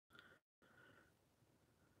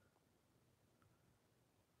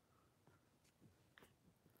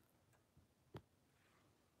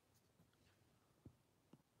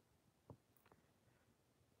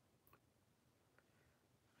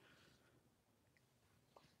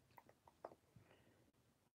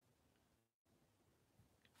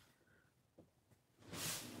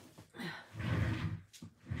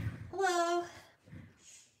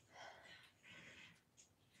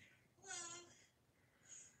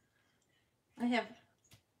have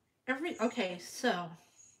okay, so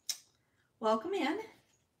welcome in.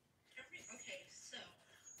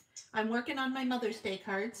 I'm working on my Mother's Day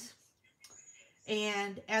cards.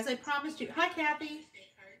 And as I promised you, hi Kathy.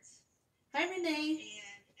 Hi Renee.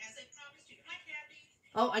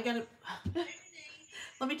 Oh, I gotta,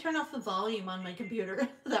 let me turn off the volume on my computer.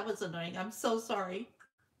 That was annoying. I'm so sorry.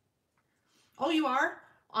 Oh, you are?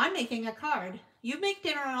 I'm making a card. You make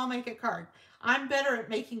dinner and I'll make a card. I'm better at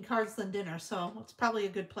making cards than dinner, so it's probably a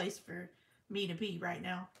good place for me to be right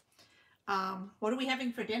now. What are we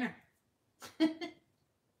having for dinner?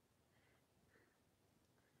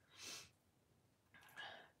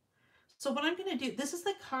 So what I'm going to do, this is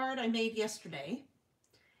the card I made yesterday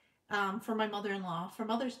for my mother-in-law for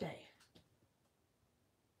Mother's Day.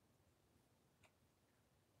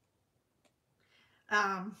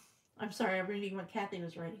 I'm sorry, I'm reading what Kathy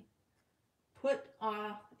was writing. Put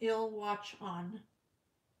ill watch on.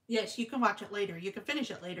 Yes, you can watch it later. You can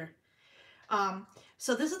finish it later.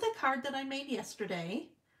 So this is the card that I made yesterday.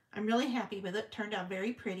 I'm really happy with it. Turned out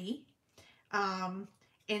very pretty.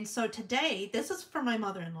 And so today, this is for my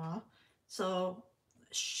mother-in-law. So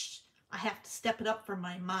I have to step it up for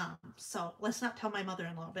my mom. So let's not tell my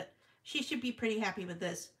mother-in-law, but she should be pretty happy with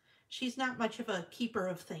this. She's not much of a keeper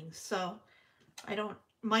of things. So I don't,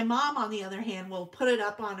 my mom on the other hand will put it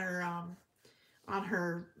up on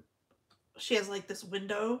her, she has like this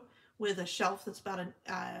window with a shelf that's about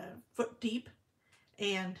a foot deep.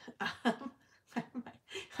 And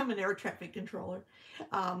I'm an air traffic controller.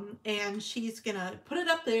 And she's gonna put it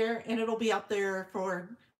up there and it'll be up there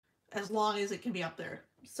for as long as it can be up there.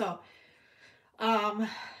 So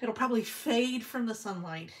it'll probably fade from the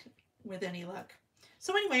sunlight with any luck.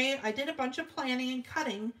 So anyway, I did a bunch of planning and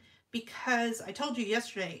cutting because I told you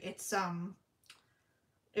yesterday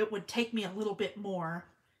it would take me a little bit more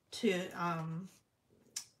to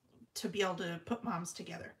be able to put moms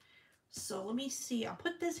together. So let me see. I'll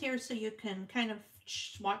put this here so you can kind of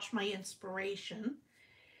watch my inspiration.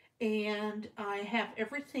 And I have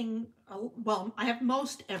everything, well, I have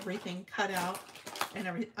most everything cut out and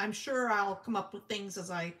everything. I'm sure I'll come up with things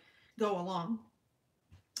as I go along.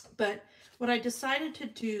 But what I decided to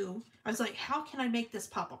do, I was like, how can I make this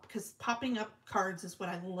pop up? Because popping up cards is what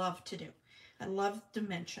I love to do. I love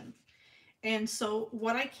dimension. And so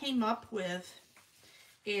what I came up with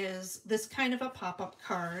is this kind of a pop-up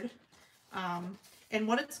card. And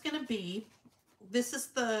what it's going to be, this is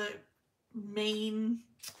the main,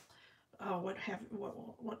 what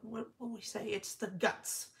will we say? It's the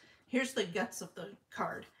guts. Here's the guts of the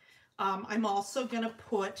card. I'm also going to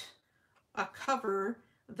put a cover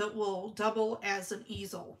that will double as an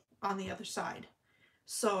easel on the other side.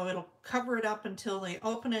 So it'll cover it up until they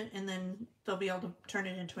open it and then they'll be able to turn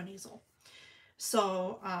it into an easel.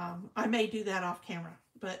 So I may do that off camera,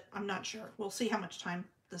 but I'm not sure. We'll see how much time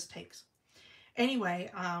this takes. Anyway,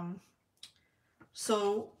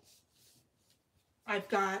 so I've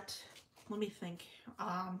got, let me think.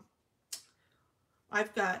 I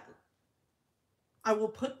will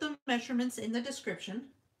put the measurements in the description.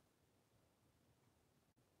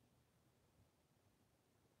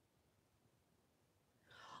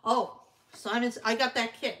 Oh, Simon's, I got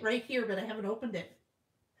that kit right here, but I haven't opened it.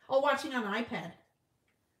 Oh, watching on an iPad.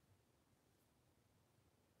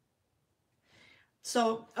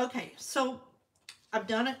 So, okay, so I've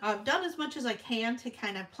done it. I've done as much as I can to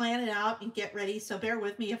kind of plan it out and get ready. So bear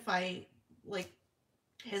with me if I like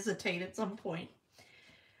hesitate at some point.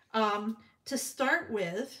 To start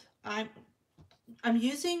with, I'm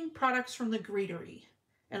using products from the Greetery,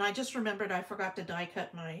 and I just remembered I forgot to die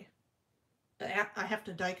cut my. I have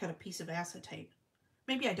to die cut a piece of acetate.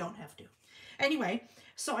 Maybe I don't have to. Anyway,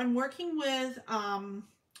 so I'm working with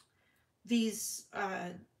these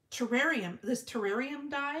terrarium. This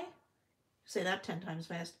terrarium die. Say that 10 times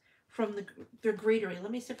fast. From the Greetery.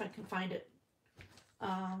 Let me see if I can find it.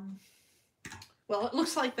 Well, it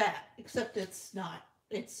looks like that, except it's not.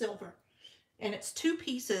 It's silver. And it's two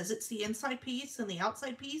pieces. It's the inside piece and the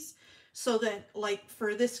outside piece. So that, like,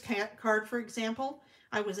 for this card, for example,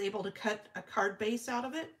 I was able to cut a card base out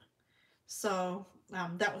of it. So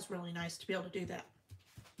that was really nice to be able to do that.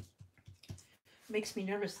 Makes me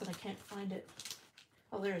nervous that I can't find it.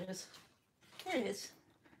 Oh, there it is. There it is.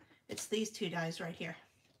 It's these two dies right here.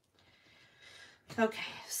 Okay,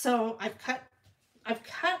 so I've cut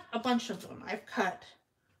a bunch of them. I've cut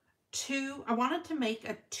two. I wanted to make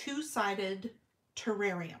a two-sided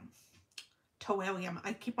terrarium. Terrarium.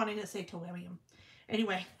 I keep wanting to say terrarium.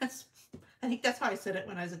 Anyway, I think that's how I said it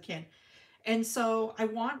when I was a kid. And so I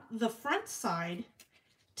want the front side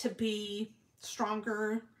to be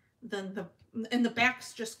stronger than and the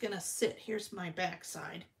back's just gonna sit. Here's my back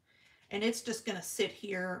side. and it's just going to sit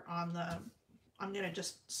here on the, I'm going to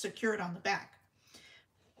just secure it on the back.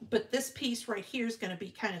 But this piece right here is going to be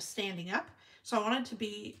kind of standing up. So I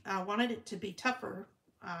wanted it to be tougher,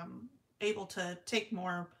 able to take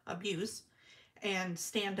more abuse and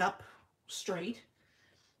stand up straight.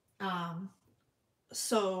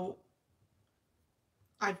 So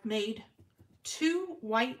I've made 2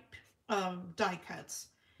 white die cuts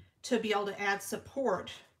to be able to add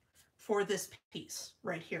support for this piece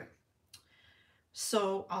right here.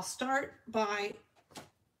 So I'll start by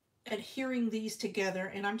adhering these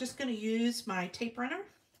together, and I'm just going to use my tape runner.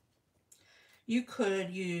 You could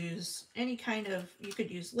use any kind of, you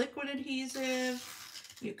could use liquid adhesive,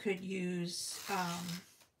 you could use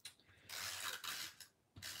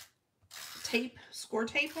tape, score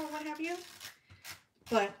tape or what have you,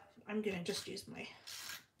 but I'm going to just use my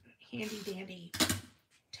handy dandy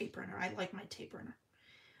tape runner. I like my tape runner.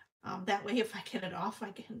 That way if I get it off,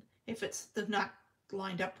 I can, if it's not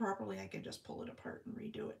lined up properly, I can just pull it apart and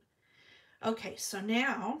redo it. Okay, so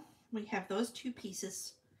now we have those 2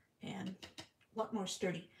 pieces and a lot more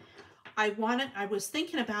sturdy. I was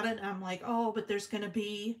thinking about it and I'm like, oh, but there's going to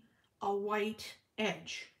be a white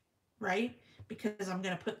edge, right? Because I'm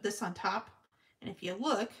going to put this on top, and if you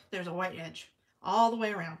look, there's a white edge all the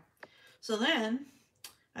way around. So then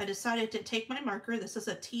I decided to take my marker. This is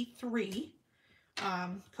a T3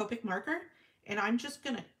 Copic marker, and I'm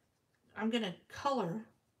gonna color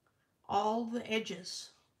all the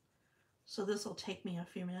edges. So this will take me a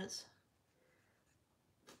few minutes.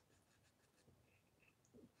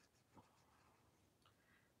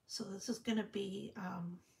 So this is gonna be,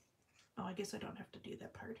 oh, I guess I don't have to do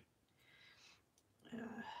that part.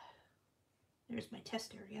 There's my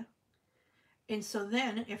test area. And so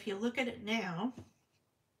then if you look at it now,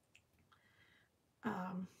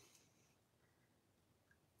 of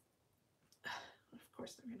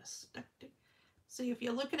course they're gonna stuck to. See, if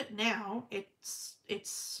you look at it now,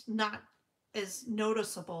 it's not as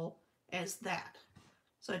noticeable as that.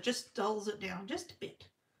 So it just dulls it down just a bit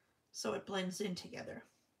so it blends in together.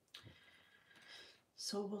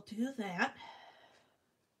 So we'll do that.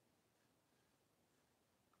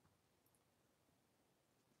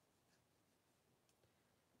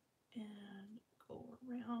 And go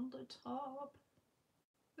around the top.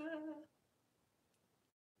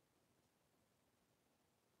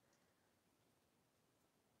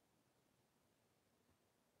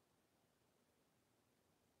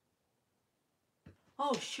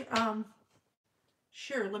 Oh, sure.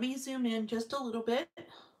 Sure. Let me zoom in just a little bit.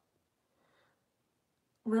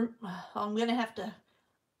 I'm gonna have to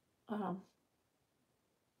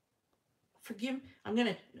forgive. I'm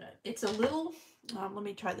gonna. It's a little. Let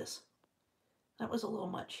me try this. That was a little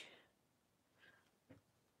much.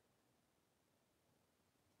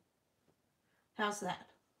 How's that?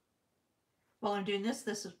 While I'm doing this,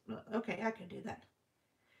 this is okay. I can do that.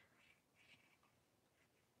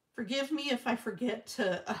 Forgive me if I forget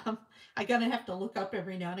to. I gotta have to look up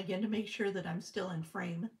every now and again to make sure that I'm still in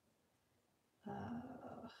frame.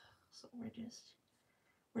 So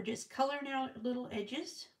we're just coloring out little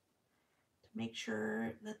edges to make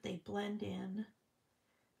sure that they blend in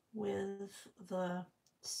with the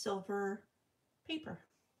silver paper.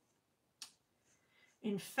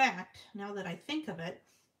 In fact, now that I think of it,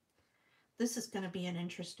 this is going to be an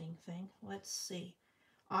interesting thing. Let's see.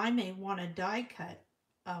 I may want to die cut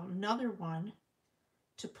another one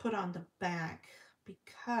to put on the back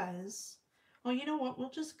because, well, you know what? We'll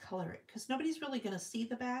just color it because nobody's really going to see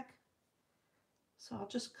the back. So I'll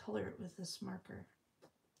just color it with this marker.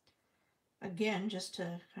 Again, just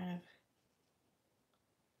to kind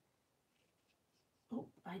of, oh,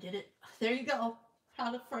 I did it. There you go.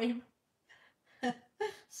 Out of frame.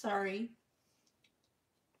 Sorry.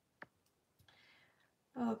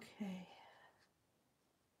 Okay.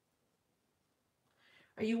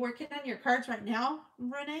 Are you working on your cards right now,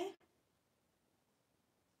 Renee?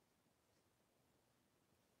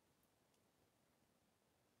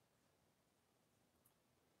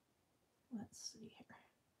 Let's see here.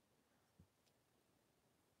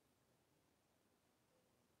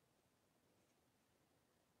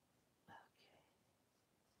 Okay.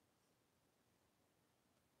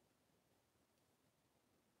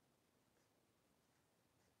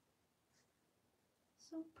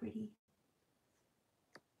 So pretty.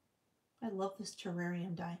 I love this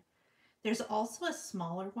terrarium die. There's also a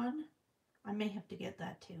smaller one. I may have to get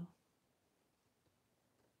that too.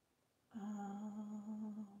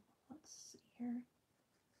 Let's see here.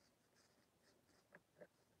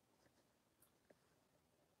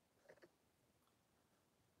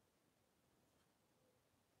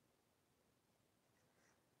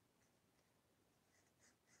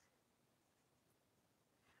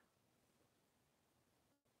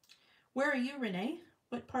 Where are you, Renee?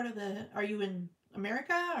 What part of are you in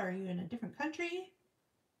America? Are you in a different country?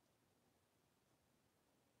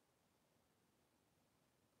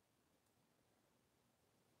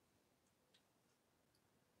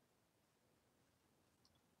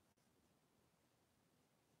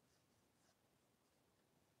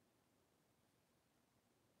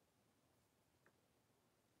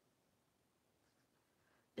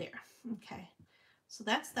 There. Okay. So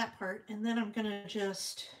that's that part. And then I'm going to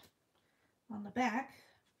just, on the back,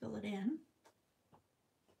 fill it in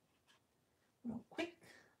real quick.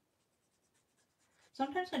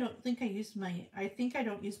 Sometimes I don't think I think I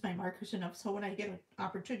don't use my markers enough. So when I get an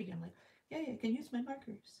opportunity, I'm like, yeah, I can use my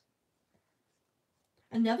markers.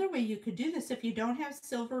 Another way you could do this, if you don't have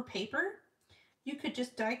silver paper, you could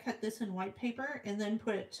just die cut this in white paper and then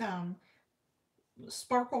put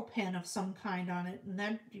sparkle pen of some kind on it, and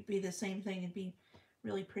that'd be the same thing. It'd be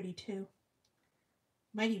really pretty too.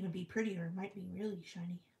 Might even be prettier. It might be really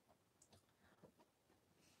shiny.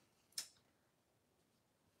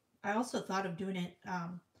 I also thought of doing it.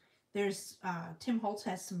 There's Tim Holtz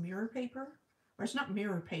has some mirror paper, or it's not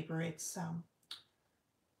mirror paper. It's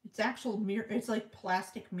actual mirror. It's like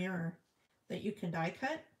plastic mirror that you can die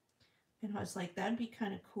cut. And I was like, that'd be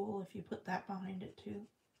kind of cool if you put that behind it too.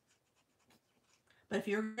 But if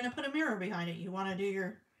you're going to put a mirror behind it, you want to do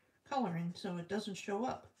your coloring so it doesn't show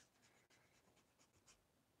up.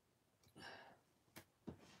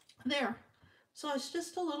 There. So it's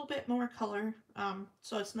just a little bit more color.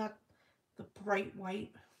 So it's not the bright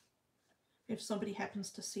white if somebody happens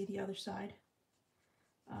to see the other side.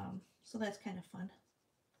 So that's kind of fun.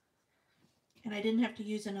 And I didn't have to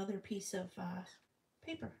use another piece of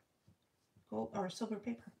paper, gold or silver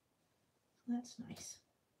paper. That's nice.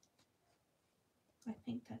 I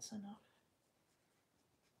think that's enough.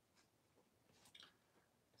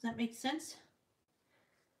 Does that make sense?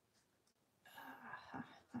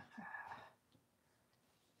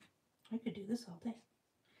 I could do this all day.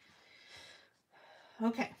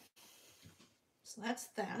 Okay, so that's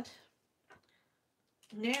that.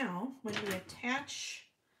 Now, when we attach,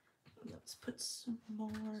 let's put some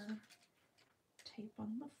more tape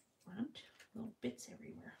on the front. Little bits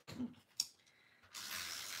everywhere.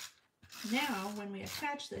 Now, when we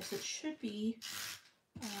attach this, it should be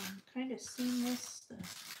kind of seamless.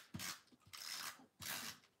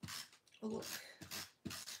 Look.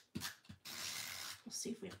 We'll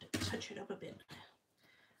see if we have to touch it up a bit.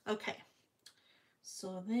 Okay.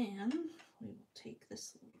 So then we will take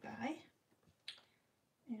this little guy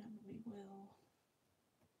and we will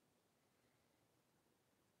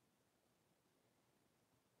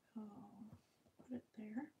put it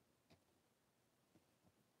there.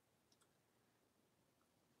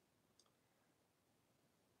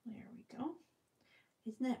 There we go.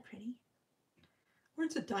 Isn't that pretty? Or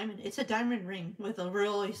it's a diamond. It's a diamond ring with a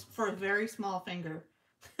really, for a very small finger.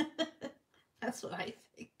 That's what I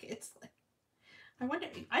think it's like. I wonder,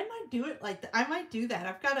 I might do it like that. I might do that.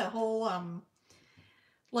 I've got a whole,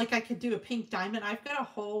 like I could do a pink diamond. I've got a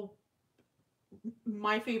whole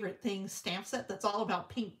my favorite things stamp set that's all about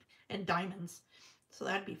pink and diamonds. So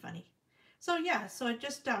that'd be funny. So yeah, so it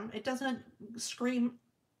just, it doesn't scream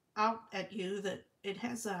out at you that it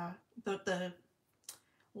has, the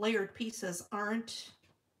layered pieces aren't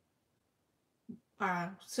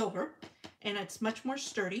silver, and it's much more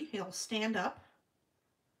sturdy. It'll stand up.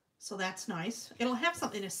 So that's nice. It'll have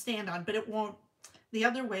something to stand on, but it won't. The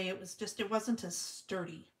other way, it was just, it wasn't as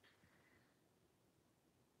sturdy.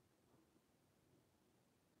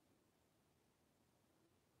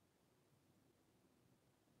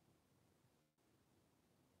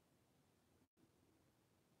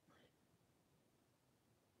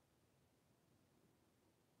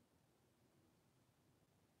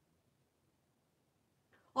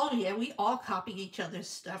 Oh yeah, we all copy each other's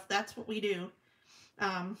stuff. That's what we do.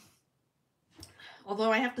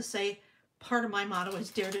 Although I have to say, part of my motto is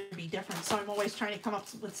dare to be different. So I'm always trying to come up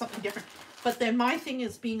with something different. But then my thing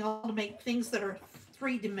is being able to make things that are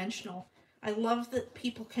three-dimensional. I love that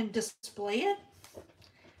people can display it.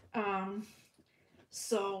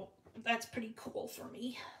 So that's pretty cool for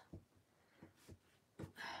me.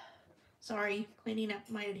 Sorry, cleaning up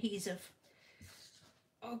my adhesive.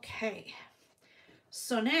 Okay.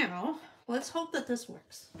 So now, let's hope that this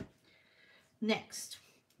works. Next.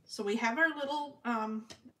 So we have our little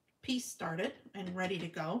piece started and ready to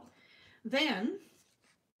go. Then,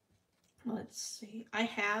 let's see, I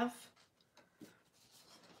have,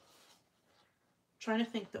 trying to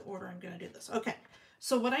think the order I'm going to do this. Okay,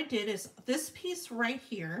 so what I did is this piece right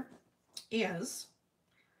here is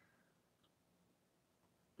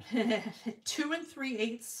 2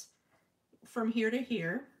 3/8 from here to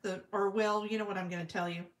here, well, you know what I'm going to tell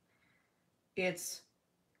you. It's,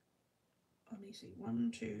 let me see,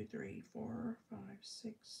 1, 2, 3, 4, 5,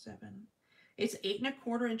 6, 7. It's 8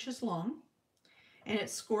 1/4 inches long, and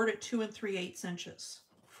it's scored at 2 3/8 inches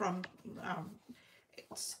from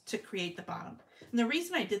to create the bottom. And the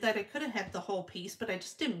reason I did that, I could have had the whole piece, but I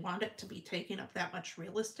just didn't want it to be taking up that much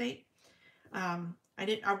real estate. I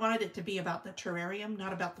wanted it to be about the terrarium,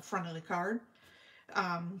 not about the front of the card.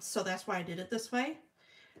 So that's why I did it this way.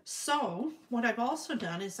 So what I've also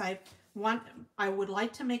done is I would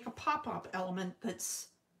like to make a pop-up element that's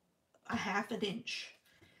a 1/2 inch.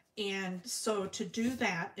 And so to do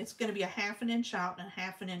that, it's going to be a 1/2 inch out and a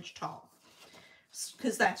 1/2 inch tall,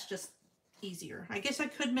 because that's just easier. I guess I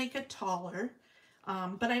could make it taller,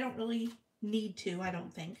 but I don't really need to, I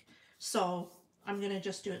don't think. So I'm going to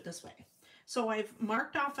just do it this way. So I've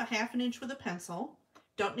marked off a 1/2 inch with a pencil.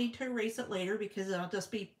 Don't need to erase it later because I'll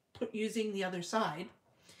just be using the other side.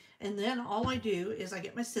 And then all I do is I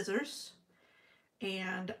get my scissors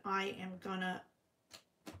and I am gonna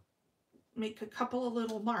make a couple of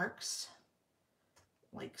little marks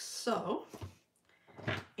like so.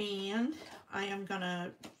 And I am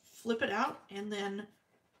gonna flip it out and then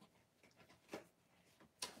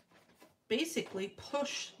basically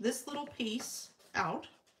push this little piece out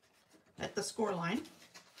at the score line.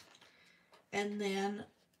 And then,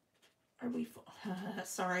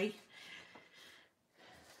 sorry.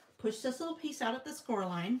 Push this little piece out at the score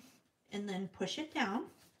line and then push it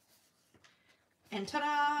down. And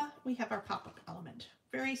ta-da! We have our pop-up element.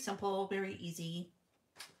 Very simple, very easy,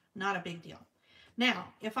 not a big deal.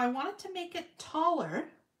 Now, if I wanted to make it taller,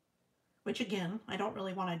 which again, I don't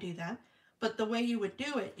really want to do that, but the way you would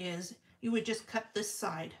do it is you would just cut this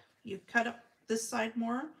side. You cut up this side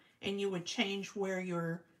more and you would change where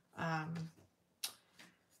your,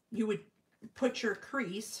 you would put your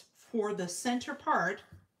crease for the center part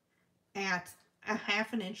at a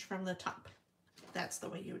 1/2 inch from the top. That's the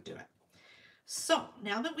way you would do it. So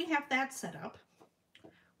now that we have that set up,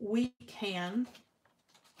 we can,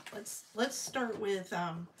 let's start with,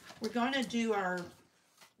 we're going to do our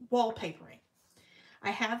wallpapering.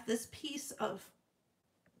 I have this piece of,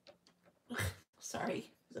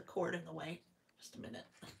 sorry, there's a cord in the way. Just a minute.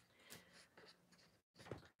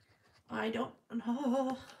 I don't,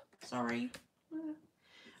 sorry.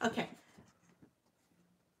 Okay.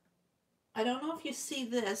 I don't know if you see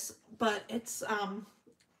this, but it's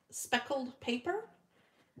speckled paper,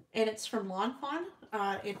 and it's from Lawn Fawn.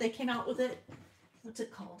 If they came out with it, what's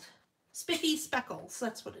it called? Spiffy Speckles,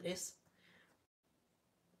 that's what it is.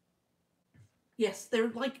 Yes, they're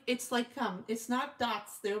like, it's like, it's not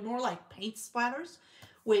dots, they're more like paint splatters,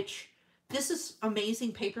 which this is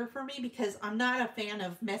amazing paper for me because I'm not a fan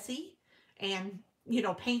of messy, and, you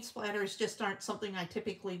know, paint splatters just aren't something I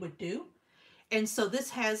typically would do. And so this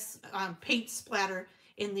has paint splatter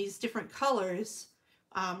in these different colors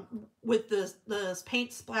with the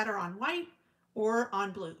paint splatter on white or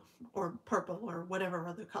on blue or purple or whatever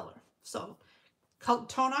other color. So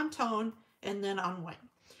tone on tone and then on white.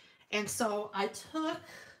 And so I took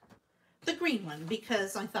the green one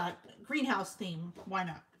because I thought greenhouse theme, why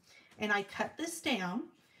not? And I cut this down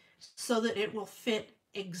so that it will fit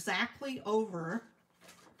exactly over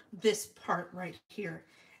this part right here.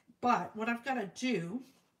 But what I've got to do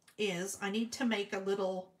is I need to make a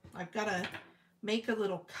little, I've got to make a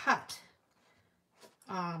little cut.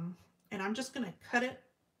 And I'm just going to cut it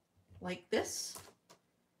like this.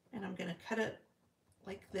 And I'm going to cut it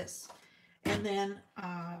like this. And then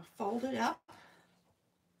fold it up.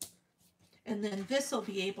 And then this will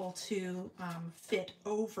be able to fit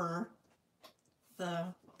over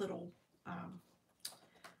the little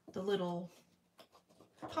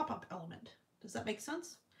pop-up element. Does that make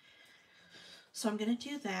sense? So I'm going to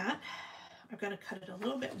do that. I've got to cut it a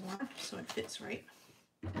little bit more so it fits right.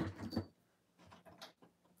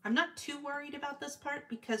 I'm not too worried about this part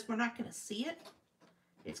because we're not going to see it.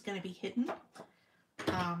 It's going to be hidden.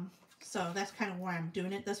 So that's kind of why I'm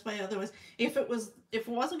doing it this way. Otherwise, if it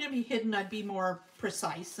wasn't going to be hidden, I'd be more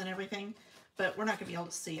precise and everything. But we're not going to be able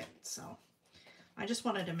to see it. So I just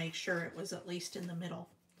wanted to make sure it was at least in the middle.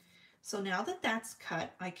 So now that that's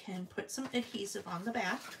cut, I can put some adhesive on the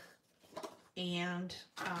back and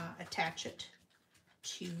attach it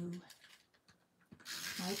to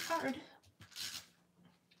my card.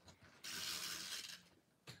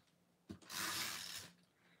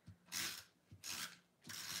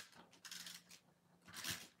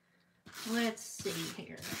 Let's see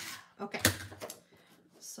here. Okay,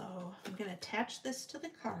 so I'm going to attach this to the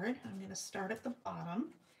card. I'm going to start at the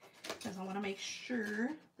bottom because I want to make sure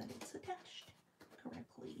that it's attached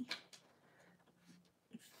correctly.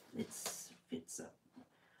 It's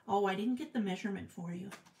Oh, I didn't get the measurement for you.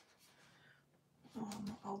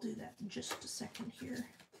 I'll do that in just a second here.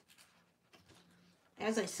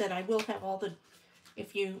 As I said, I will have all the,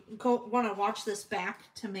 if you want to watch this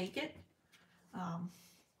back to make it, yeah,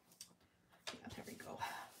 there we go.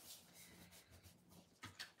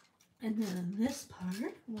 And then this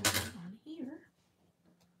part will go on here.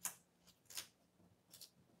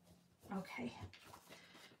 Okay,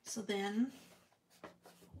 so then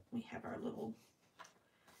we have our little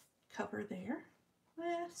cover there.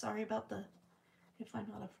 Sorry about the, if I'm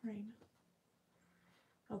not a frame.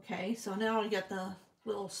 Okay, so now I got the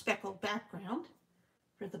little speckled background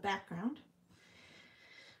for the background.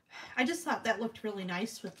 I just thought that looked really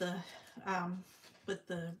nice with the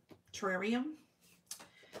terrarium.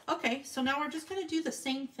 Okay, so now we're just going to do the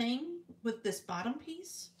same thing with this bottom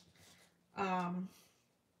piece. I'm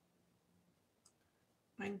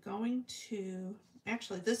going to,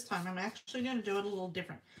 actually this time I'm actually going to do it a little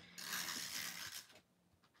different.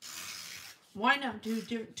 Why not do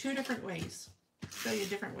two different ways? Show you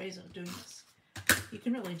different ways of doing this. You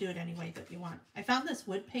can really do it any way that you want. I found this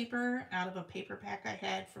wood paper out of a paper pack I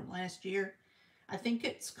had from last year. I think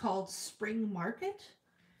it's called Spring Market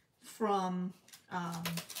from, now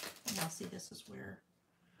see, this is where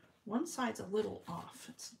one side's a little off.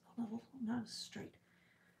 It's a little not as straight.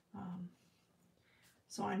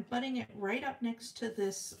 So I'm butting it right up next to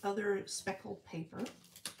this other speckled paper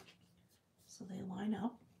so they line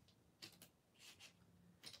up.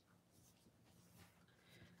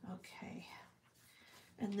 Okay,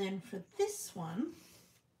 and then for this one,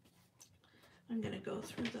 I'm going to go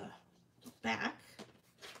through the back.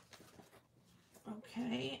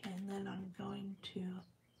 Okay, and then I'm going to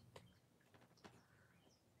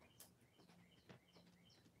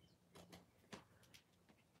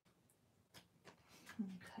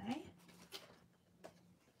okay.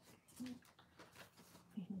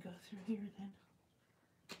 You can go through here then.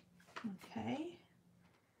 Okay.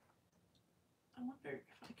 I wonder if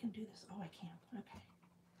I can do this. Oh, I can. Okay.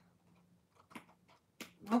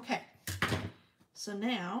 Okay. So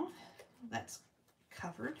now that's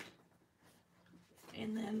covered.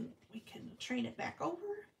 And then we can train it back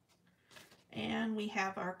over. And we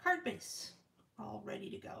have our card base all ready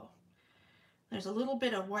to go. There's a little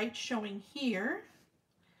bit of white showing here.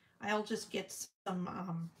 I'll just get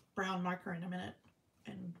some brown marker in a minute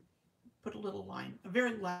and put a little line, a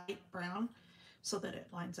very light brown, so that it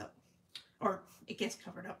lines up. Or it gets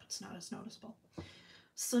covered up, it's not as noticeable.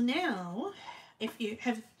 So now, if you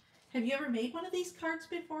have you ever made one of these cards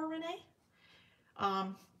before, Renee?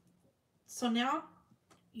 So now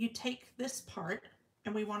you take this part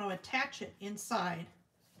and we want to attach it inside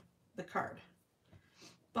the card.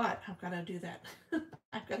 But I've got to do that.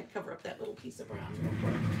 I've got to cover up that little piece of brown real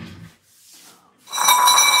quick.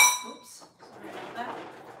 Oops, sorry about that.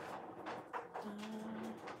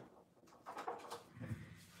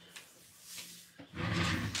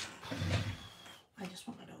 I just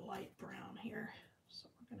wanted a light brown here, so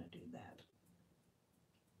we're going to do that.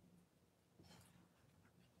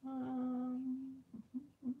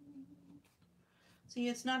 See,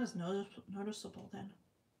 it's not as noticeable then.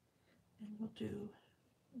 And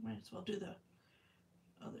might as well do the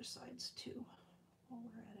other sides too while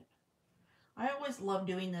we're at it. I always love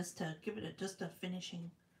doing this to give it just a finished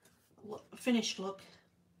look.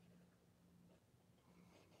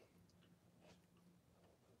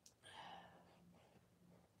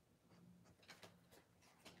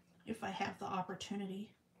 If I have the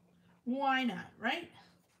opportunity. Why not, right?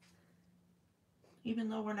 Even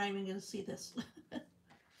though we're not even going to see this.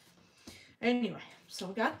 Anyway, so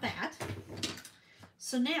we got that.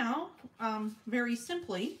 So now, very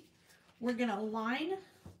simply, we're going to line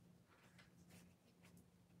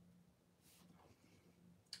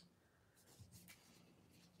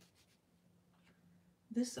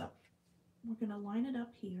this up. We're going to line it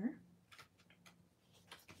up here.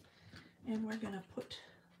 And we're going to put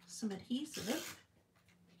some adhesive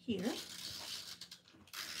here.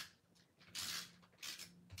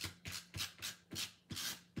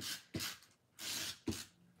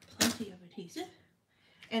 Plenty of adhesive.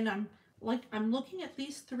 And I'm looking at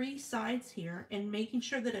these three sides here and making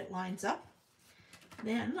sure that it lines up.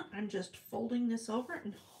 Then I'm just folding this over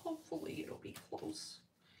and hopefully it'll be close.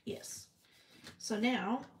 Yes. So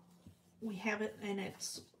now we have it and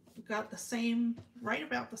it's got the same, right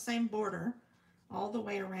about the same border all the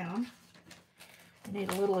way around. I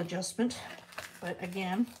need a little adjustment, but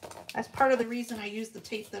again, that's part of the reason I use the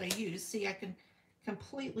tape that I use. See, I can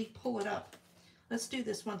completely pull it up. Let's do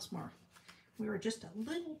this once more. We were just a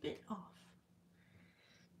little bit off.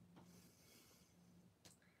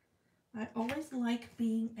 I always like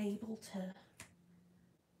being able to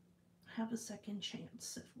have a second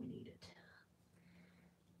chance if we need it.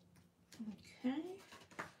 Okay.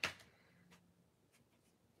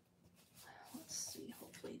 Let's see,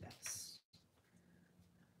 hopefully that's,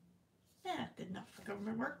 yeah, good enough for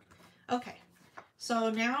government work. Okay,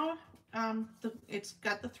 so now it's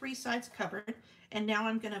got the 3 sides covered, and now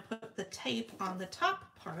I'm going to put the tape on the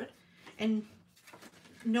top part, and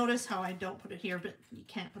notice how I don't put it here, but you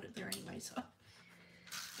can't put it there anyway, so.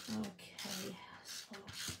 Okay, so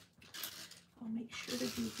I'll make sure to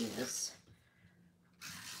do this.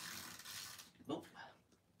 Oh.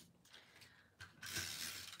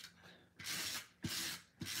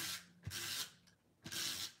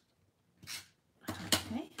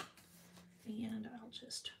 Okay, and I'll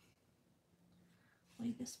just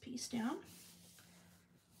lay this piece down.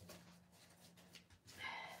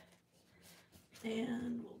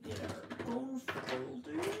 And we'll get our own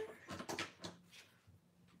folder.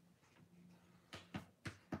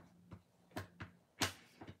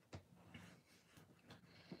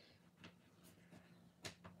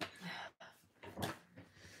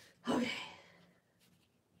 Okay.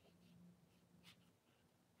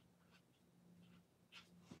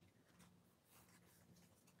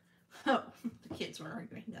 Oh, the kids were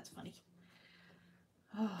arguing. That's funny.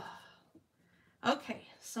 Oh. Okay,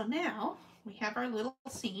 so now we have our little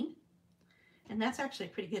scene, and that's actually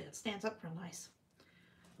pretty good. It stands up real nice.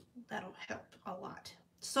 That'll help a lot.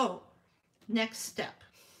 So, next step.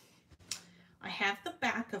 I have the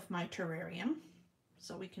back of my terrarium,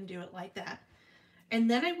 so we can do it like that. And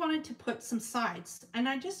then I wanted to put some sides, and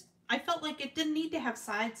I felt like it didn't need to have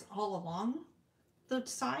sides all along the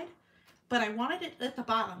side, but I wanted it at the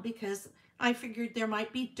bottom because I figured there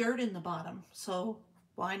might be dirt in the bottom. So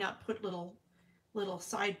why not put little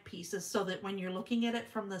side pieces so that when you're looking at it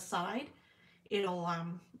from the side, it'll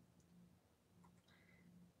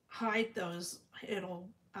hide those, it'll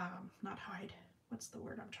not hide, what's the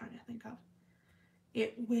word I'm trying to think of?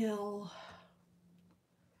 It will,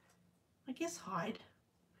 I guess hide,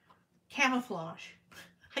 camouflage.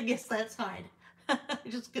 I guess that's hide. I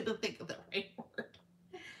just couldn't think of the right word.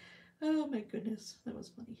 Oh my goodness, that was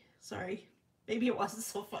funny. Sorry, maybe it wasn't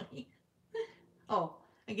so funny. Oh,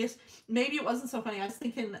 I guess maybe it wasn't so funny. I was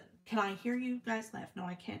thinking, can I hear you guys laugh? No,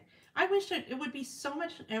 I can't. I wish it would be so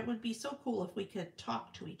much, it would be so cool if we could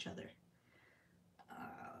talk to each other.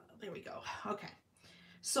 There we go. Okay.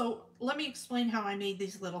 So let me explain how I made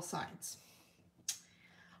these little sides.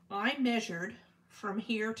 I measured from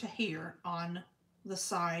here to here on the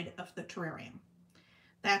side of the terrarium.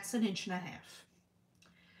 That's 1.5 inches.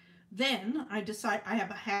 Then I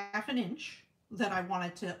have a 1/2 inch that I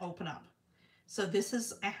wanted to open up. So this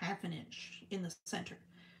is a 1/2 inch in the center.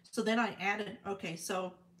 So then I added, okay,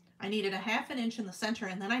 so I needed a 1/2 inch in the center,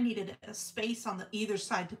 and then I needed a space on the either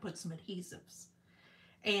side to put some adhesives.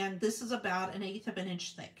 And this is about 1/8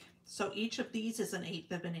 inch thick. So each of these is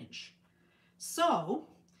 1/8 inch. So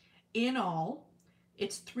in all,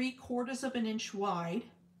 it's 3/4 inch wide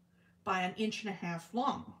by 1.5 inches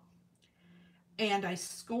long. And I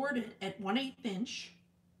scored it at 1/8 inch,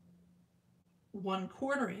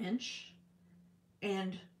 1/4 inch,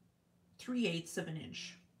 and 3/8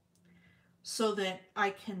 inch. So that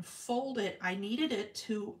I can fold it. I needed it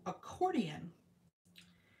to accordion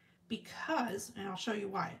because, and I'll show you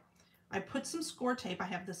why. I put some score tape. I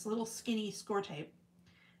have this little skinny score tape,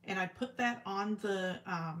 and I put that on the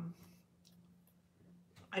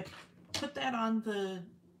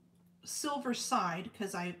silver side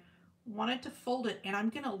because I wanted to fold it, and I'm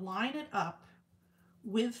going to line it up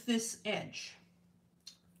with this edge.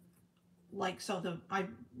 Like so,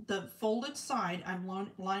 the folded side I'm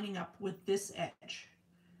lining up with this edge,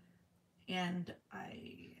 and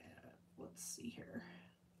let's see here.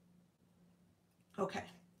 Okay,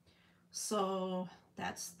 so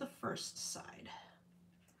that's the first side.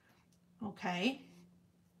 Okay,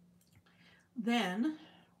 then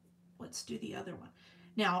let's do the other one.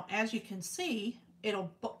 Now, as you can see,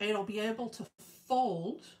 it'll be able to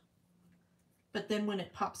fold, but then when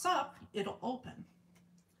it pops up, it'll open.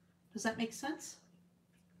 Does that make sense?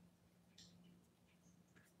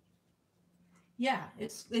 Yeah,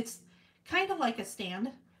 it's kind of like a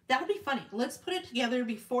stand. That'll be funny. Let's put it together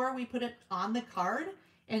before we put it on the card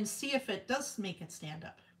and see if it does make it stand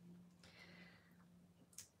up.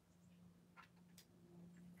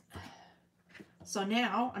 So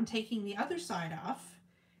now I'm taking the other side off,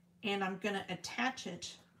 and I'm going to attach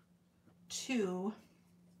it to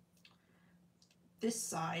this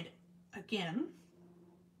side again,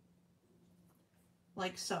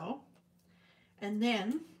 like so. And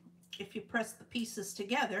then if you press the pieces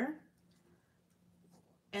together,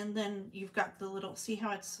 and then you've got the little, see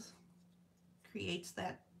how it's creates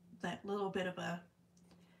that that little bit of a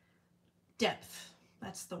depth.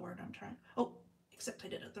 That's the word I'm trying. Oh, except I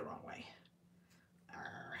did it the wrong way.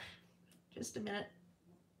 Arr, just a minute.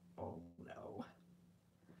 Oh no.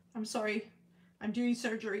 I'm sorry. I'm doing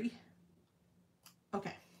surgery.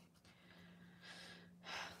 Okay.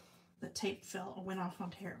 The tape went off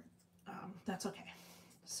onto here. That's okay.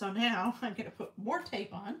 So now I'm going to put more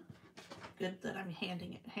tape on. Good that I'm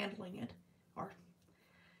handling it, or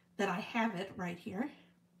that I have it right here.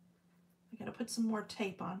 I got to put some more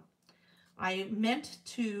tape on. I meant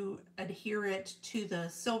to adhere it to the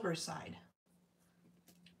silver side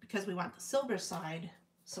because we want the silver side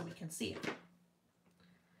so we can see it.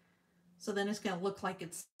 So then it's going to look like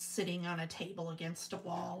it's sitting on a table against a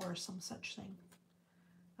wall or some such thing.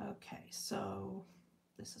 Okay, so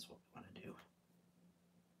this is what we want to do.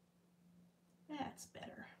 That's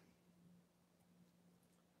better.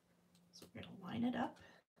 So we're going to line it up.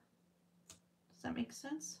 Does that make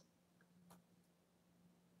sense?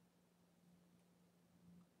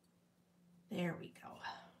 There we go.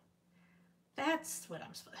 That's what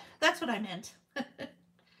I meant.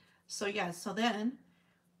 So yeah, so then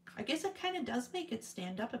I guess it kind of does make it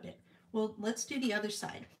stand up a bit. Well, let's do the other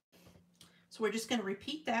side. So we're just going to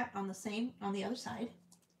repeat that on the other side.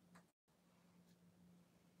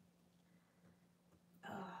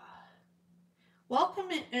 Welcome,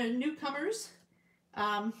 newcomers.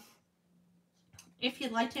 If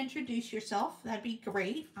you'd like to introduce yourself, that'd be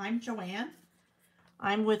great. I'm Joanne.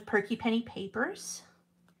 I'm with Perky Penny Papers,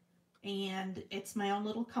 and it's my own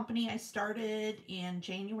little company I started in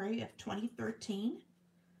January of 2013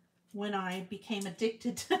 when I became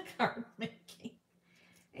addicted to card making.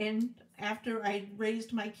 And after I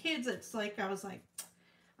raised my kids, it's like I was like,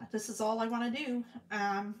 this is all I want to do.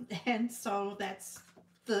 And so that's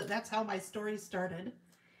how my story started.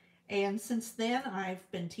 And since then, I've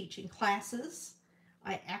been teaching classes.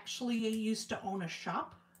 I actually used to own a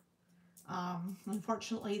shop.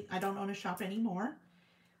 Unfortunately, I don't own a shop anymore.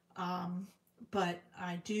 But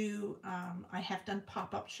I do, I have done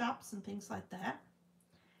pop-up shops and things like that.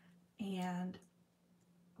 And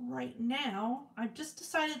right now, I've just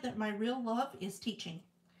decided that my real love is teaching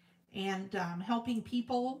and helping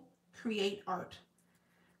people create art.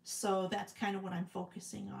 So that's kind of what I'm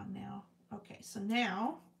focusing on now. Okay, so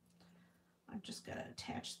now I'm just going to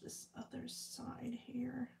attach this other side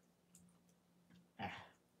here.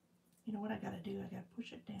 You know what I got to do? I got to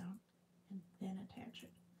push it down and then attach it.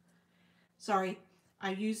 Sorry, I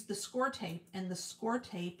used the score tape, and the score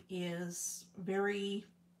tape is very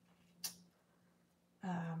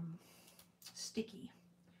sticky.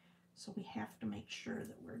 So we have to make sure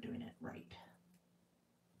that we're doing it right.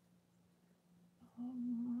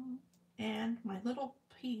 And my little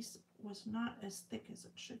piece was not as thick as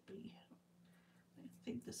it should be. I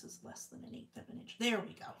think this is less than 1/8 of an inch. There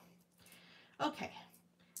we go. Okay,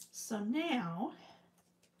 so now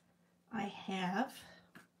I have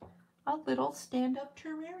a little stand-up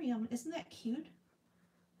terrarium. Isn't that cute?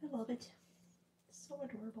 I love it. It's so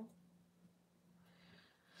adorable.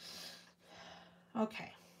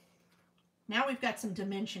 Okay, now we've got some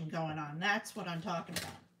dimension going on. That's what I'm talking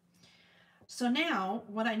about. So now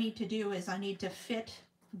what I need to do is I need to fit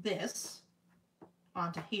this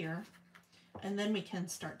onto here, and then we can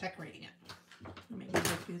start decorating it. Let me move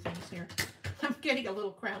a few things here. I'm getting a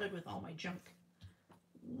little crowded with all my junk.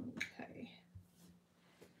 Okay.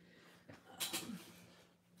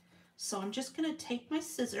 So I'm just going to take my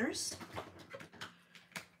scissors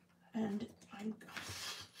and I'm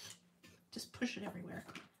just push it everywhere.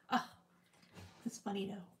 Ah, it's funny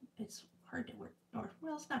though. It's hard to work, or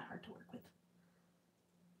well, it's not hard to work with.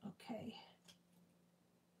 Okay.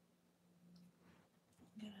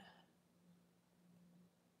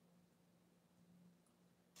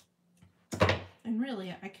 And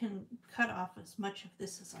really, I can cut off as much of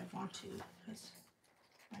this as I want to, because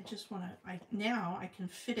I just want to, now I can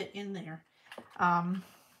fit it in there.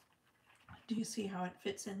 Do you see how it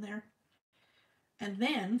fits in there? And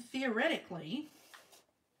then, theoretically,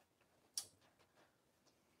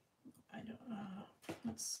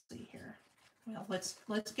 let's see here. Well,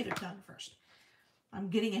 let's get it done first. I'm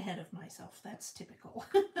getting ahead of myself. That's typical.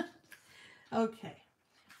 Okay.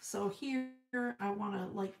 So here I want to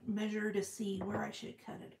like measure to see where I should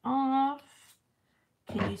cut it off.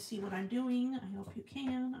 Can you see what I'm doing? I hope you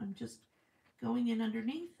can. I'm just going in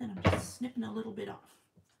underneath and I'm just snipping a little bit off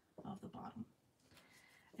of the bottom.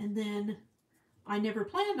 And then I never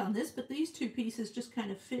planned on this, but these two pieces just kind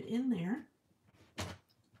of fit in there.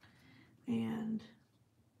 And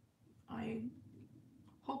I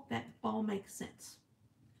hope that all makes sense.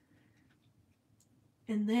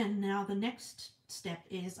 And then now the next step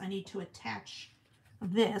is I need to attach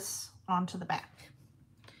this onto the back.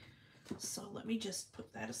 So let me just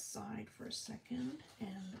put that aside for a second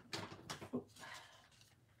and put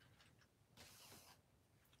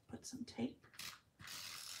some tape.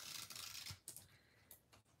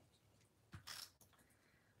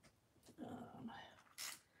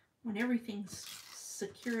 When everything's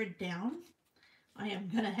secured down, I am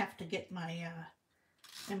going to have to get my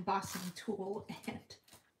embossing tool and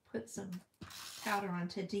put some powder on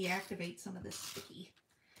to deactivate some of this sticky.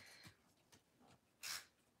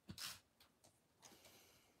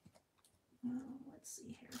 Let's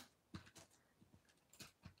see here.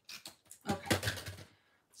 Okay,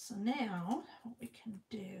 so now what we can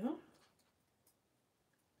do,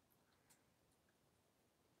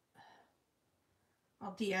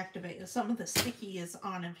 I'll deactivate. Some of the sticky is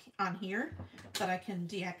on here, but I can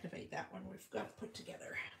deactivate that one. We've got it put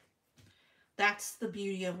together. That's the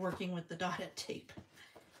beauty of working with the dotted tape.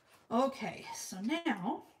 Okay, so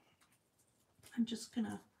now I'm just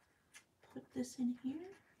gonna put this in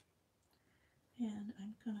here and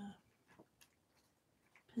I'm gonna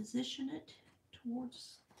position it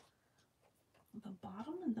towards the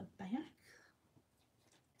bottom and the back,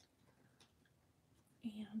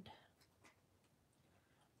 and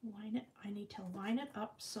line it. I need to line it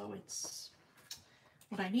up so it's,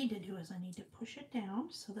 what I need to do is I need to push it down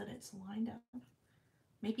so that it's lined up.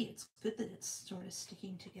 Maybe it's good that it's sort of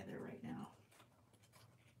sticking together right now,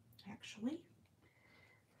 actually.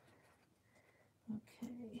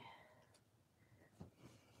 Okay.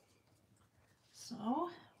 So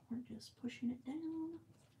we're just pushing it down.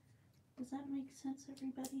 Does that make sense,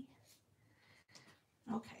 everybody?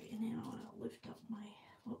 Okay, now I'll lift up my,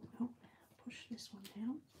 push this one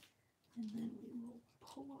down, and then we will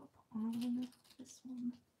pull up on this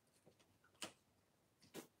one.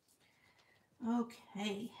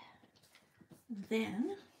 Okay,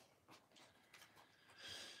 then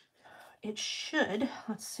it should,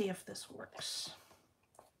 let's see if this works.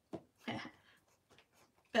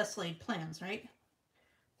 Best laid plans, right?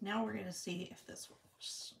 Now we're going to see if this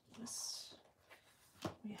works.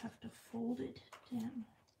 We have to fold it down.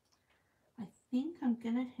 I think I'm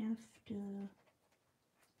going to have to,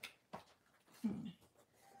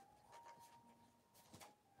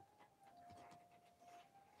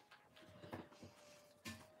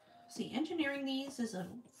 See, engineering these is a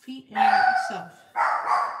feat in itself.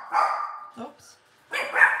 Oops.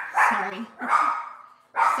 Sorry.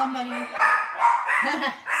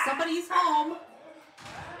 Somebody's home.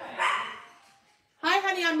 Hi,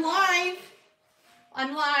 honey, I'm live.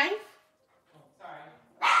 I'm live. Oh,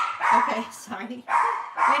 sorry. Okay, sorry.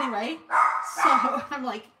 Anyway, so I'm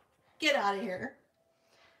like, get out of here.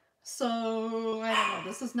 So, I don't know,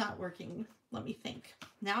 this is not working. Let me think.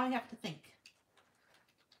 Now I have to think.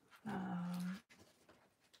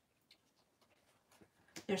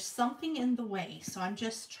 There's something in the way, so I'm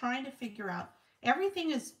just trying to figure out.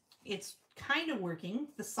 Everything is, it's kind of working.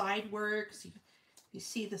 The side works. You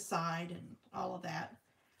see the side and all of that.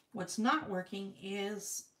 What's not working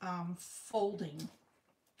is folding.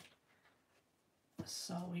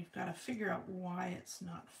 So we've got to figure out why it's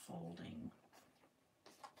not folding.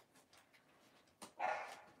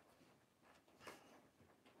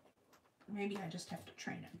 Maybe I just have to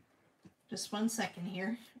train it. Just 1 second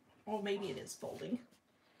here. Oh, maybe it is folding.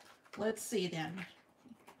 Let's see then.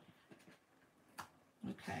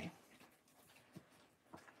 Okay.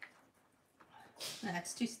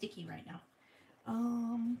 That's too sticky right now.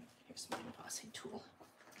 Here's my embossing tool.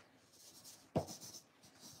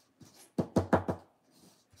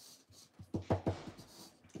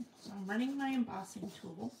 So I'm running my embossing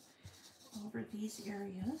tool over these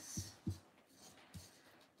areas.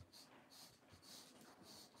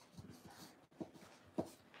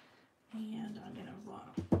 And I'm going to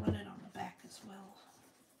run it on the back as well.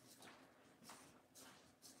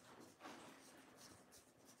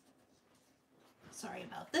 Sorry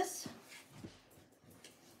about this.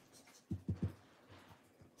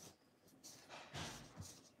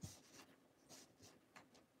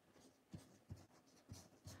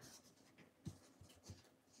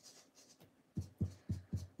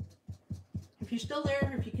 If you're still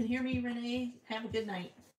there, if you can hear me, Renee, have a good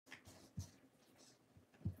night.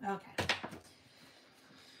 Okay.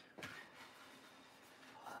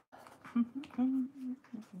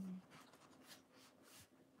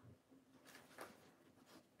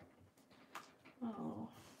 Oh,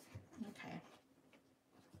 okay.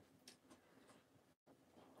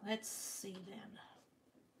 Let's see then.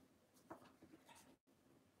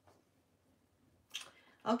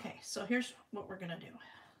 Okay, so here's what we're going to do.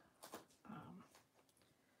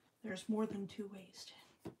 There's more than two ways.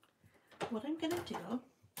 What I'm going to do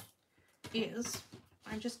is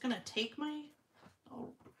I'm just going to take my,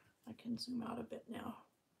 oh, I can zoom out a bit now.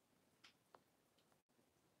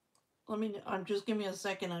 Give me a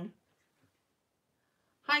second.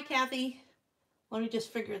 Hi, Kathy. Let me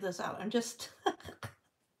just figure this out.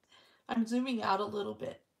 I'm zooming out a little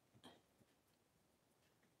bit.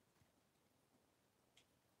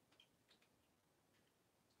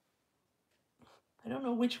 I don't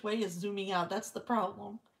know which way is zooming out. That's the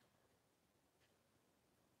problem.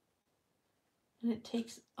 And it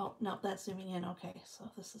takes, oh, no, that's zooming in. Okay,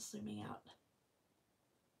 so this is zooming out.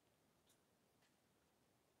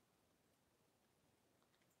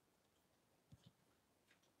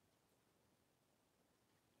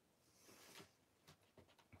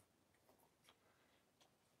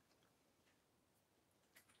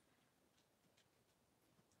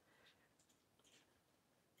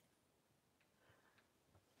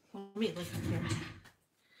 Let me look here.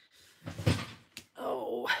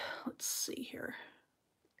 Oh, let's see here.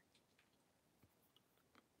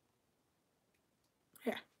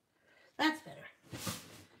 Yeah, that's better.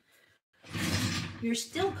 You're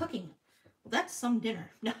still cooking. Well, that's some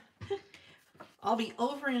dinner. No, I'll be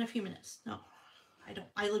over in a few minutes. No, I don't.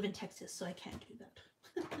 I live in Texas, so I can't do that.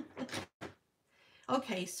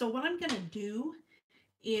 Okay, so what I'm going to do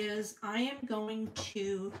is I am going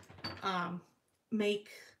to make,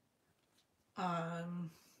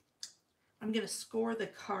 I'm going to score the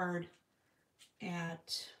card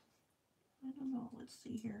at, I don't know, let's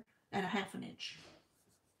see here, at a 1/2 inch.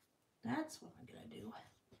 That's what I'm going to do.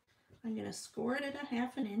 I'm going to score it at a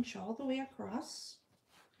 1/2 inch all the way across,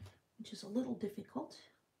 which is a little difficult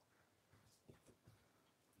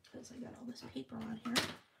because I got all this paper on here.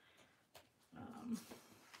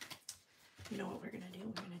 You know what we're going to do?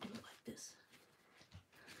 We're going to do it like this.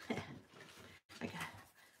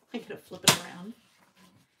 I gotta flip it around.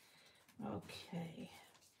 Okay.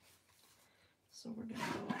 So we're going to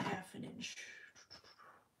go a 1/2 inch,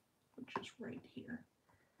 which is right here.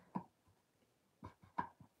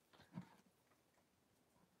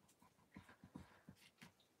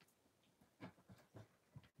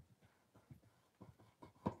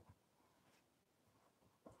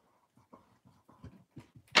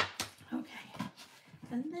 Okay,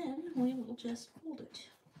 and then we will just fold it.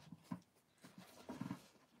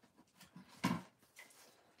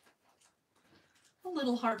 A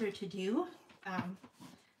little harder to do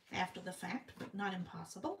after the fact, but not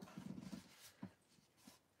impossible.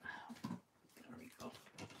 There we go.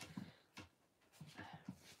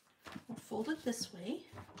 We'll fold it this way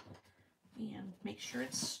and make sure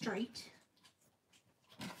it's straight.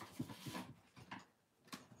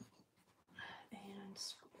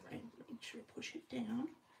 And make sure to push it down.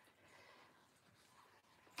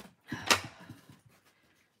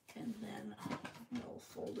 And then we'll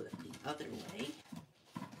fold it the other way.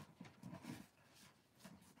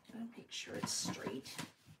 And make sure it's straight.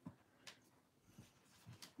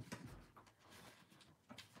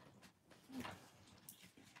 And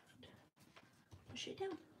push it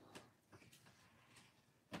down.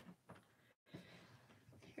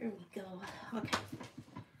 Here we go. Okay.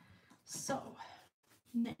 So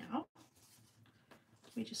now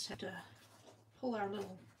we just have to pull our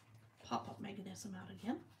little pop-up mechanism out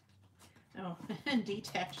again. Oh, and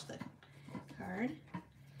detach the card.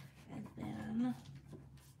 And then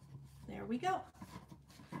there we go.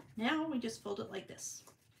 Now we just fold it like this.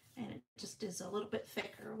 And it just is a little bit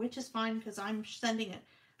thicker, which is fine because I'm sending it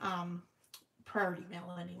priority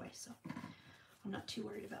mail anyway, so I'm not too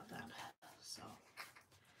worried about that. So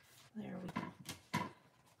there we go.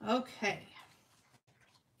 Okay.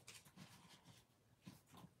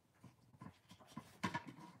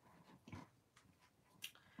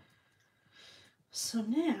 So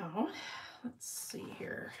now, let's see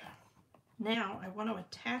here. Now I want to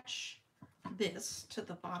attach this to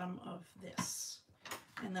the bottom of this.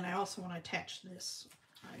 And then I also want to attach this.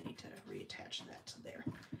 I need to reattach that to there.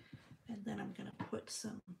 And then I'm going to put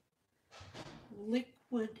some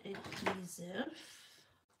liquid adhesive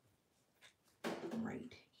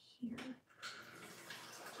right here.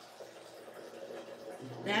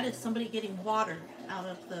 That is somebody getting water out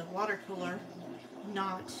of the water cooler,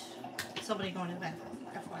 not somebody going to the bathroom,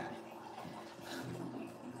 FYI.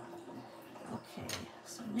 Okay,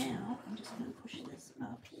 so now I'm just going to push this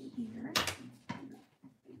up here.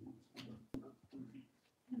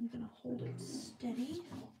 I'm going to hold it steady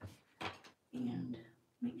and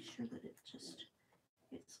make sure that it just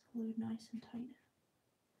gets glued nice and tight.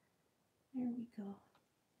 There we go.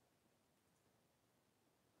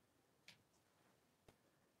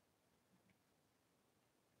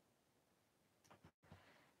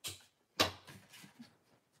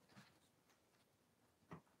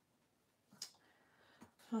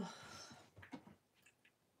 Okay,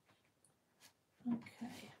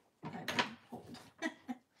 that didn't hold.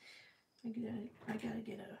 I gotta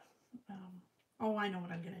get a, oh, I know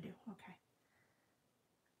what I'm gonna do. Okay.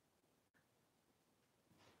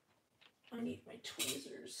 I need my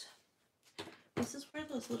tweezers. This is where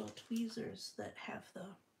those little tweezers that have the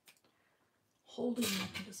holding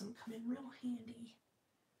mechanism come in real handy.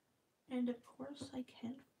 And of course I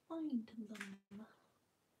can't find them.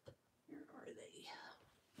 Where are they?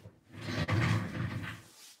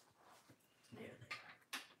 There they are.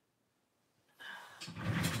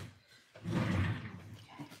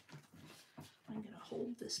 Okay. I'm going to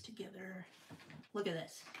hold this together. Look at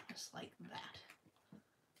this. Just like that.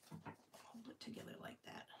 Hold it together like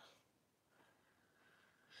that.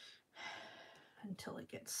 Until it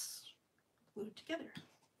gets glued together.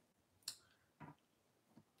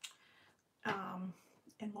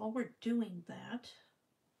 And while we're doing that,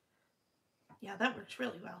 yeah, that works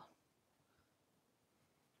really well.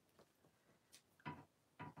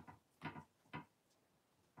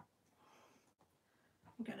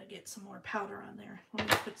 I'm gonna get some more powder on there. Let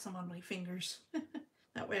me put some on my fingers.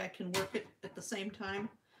 That way I can work it at the same time.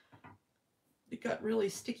 It got really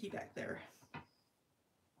sticky back there.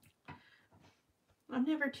 I'm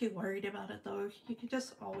never too worried about it though. You can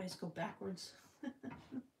just always go backwards.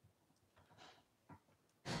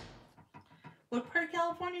 What part of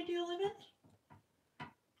California do you live in?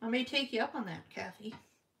 I may take you up on that, Kathy.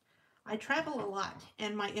 I travel a lot,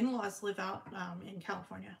 and my in-laws live out in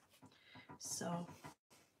California. So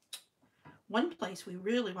one place we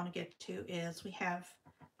really want to get to is we have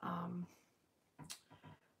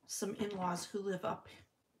some in-laws who live up,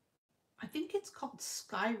 I think it's called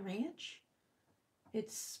Sky Ranch.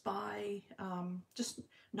 It's by,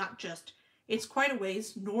 it's quite a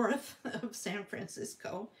ways north of San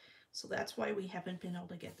Francisco. So that's why we haven't been able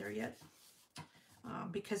to get there yet.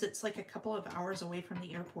 Because it's like a couple of hours away from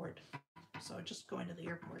the airport. So just going to the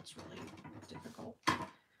airport's really difficult.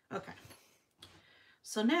 Okay.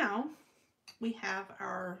 So now we have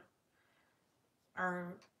our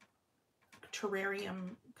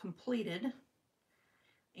terrarium completed,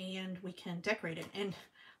 and we can decorate it. And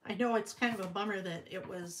I know it's kind of a bummer that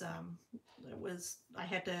I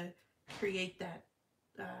had to create that,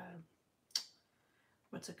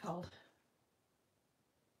 what's it called?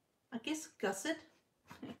 I guess gusset.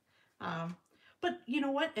 But you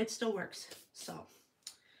know what? It still works. So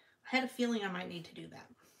I had a feeling I might need to do that.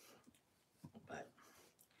 But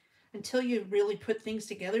until you really put things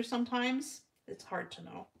together sometimes, it's hard to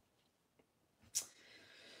know.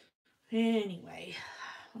 Anyway,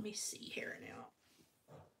 let me see here now.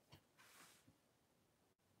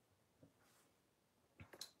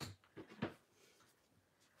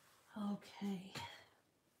 Okay.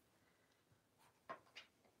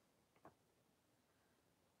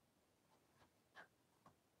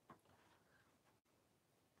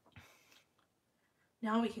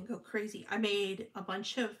 Now we can go crazy. I made a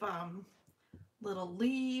bunch of little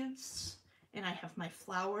leaves, and I have my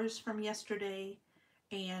flowers from yesterday,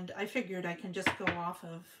 and I figured I can just go off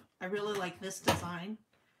of, I really like this design,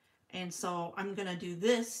 and so I'm gonna do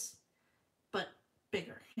this, but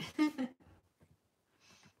bigger. If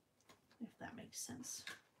that makes sense.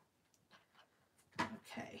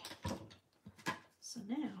 Okay, so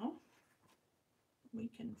now we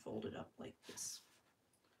can fold it up like this.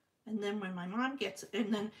 And then when my mom gets it,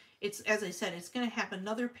 and then it's, as I said, it's going to have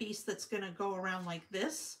another piece that's going to go around like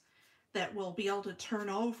this that will be able to turn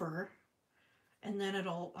over, and then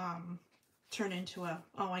it'll turn into a,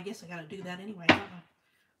 oh, I guess I got to do that anyway.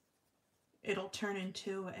 It'll turn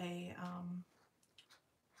into a,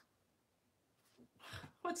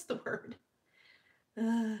 what's the word?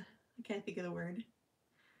 I can't think of the word.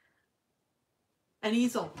 An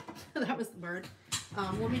easel. That was the word.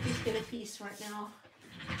 Let me just get a piece right now.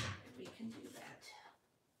 We can do that.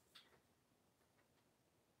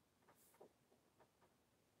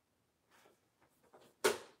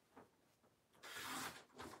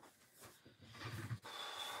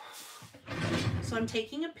 So I'm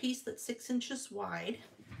taking a piece that's 6 inches wide,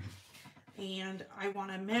 and I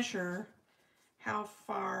want to measure how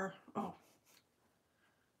far, oh,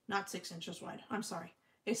 not 6 inches wide, I'm sorry.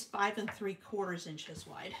 It's 5 3/4 inches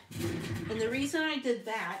wide. And the reason I did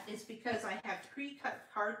that is because I have pre-cut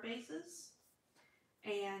card bases,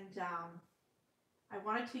 and I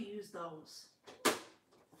wanted to use those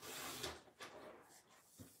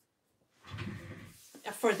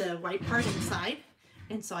for the white part inside,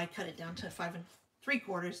 and so I cut it down to 5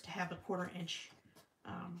 3/4 to have a 1/4 inch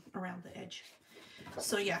around the edge.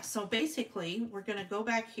 So yeah, so basically we're going to go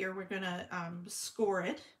back here, we're going to score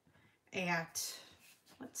it at,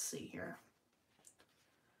 let's see here.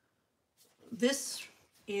 this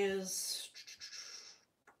is,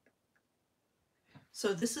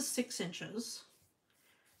 so this is 6 inches.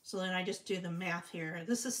 So then I just do the math here.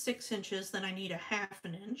 This is 6 inches, then I need a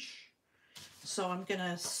 1/2 inch. So I'm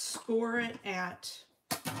gonna score it at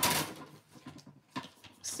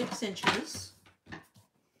 6 inches,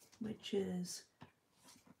 which is,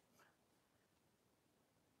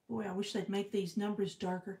 boy, I wish they'd make these numbers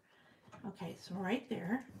darker. Okay, so right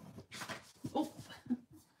there. Oh,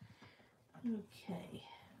 okay.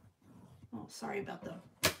 Oh, sorry about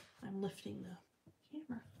I'm lifting the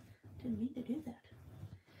camera. Didn't mean to do that.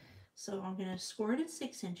 So I'm gonna score it at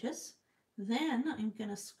 6 inches. Then I'm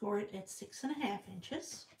gonna score it at 6.5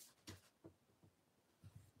 inches.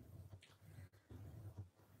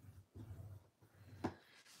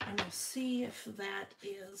 And we'll see if that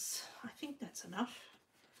is, I think that's enough,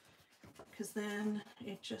 because then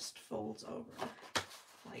it just folds over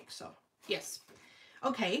like so. Yes.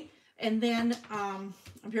 Okay, and then I'm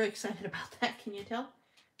very excited about that, can you tell?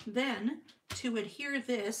 Then to adhere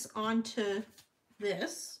this onto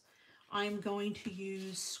this, I'm going to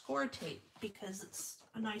use score tape because it's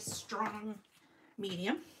a nice strong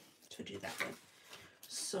medium to do that with.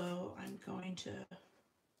 So I'm going to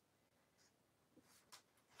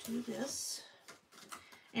do this.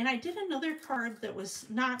 And I did another card that was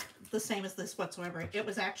not the same as this whatsoever. It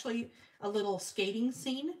was actually a little skating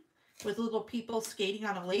scene with little people skating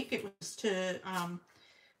on a lake. It was to, I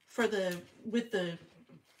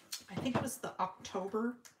think it was the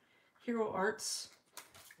October Hero Arts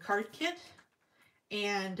card kit.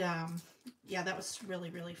 And yeah, that was really,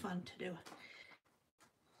 really fun to do.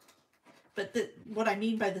 But what I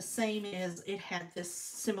mean by the same is it had this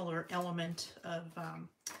similar element of, oh,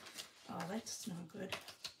 that's no good.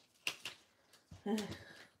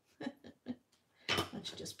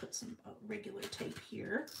 Let's just put some regular tape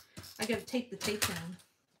here. I gotta tape the tape down.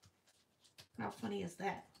 How funny is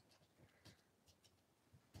that?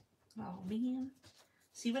 Oh man.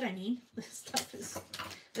 See what I mean? This stuff is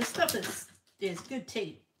good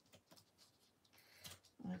tape.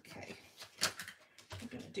 Okay. We're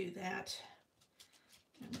gonna do that.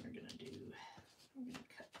 And we're gonna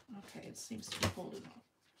cut. Okay, it seems to be holding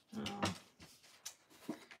on.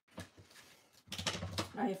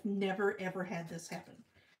 I have never ever had this happen.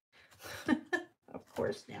 Of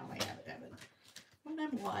course now I have it happen when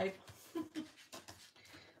I'm live.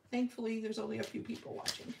 Thankfully there's only a few people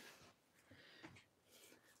watching.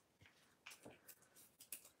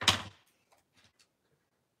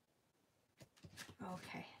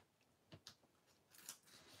 Okay.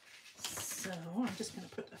 So I'm just going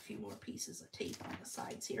to put a few more pieces of tape on the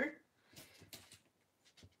sides here.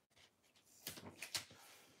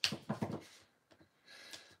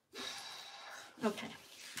 Okay,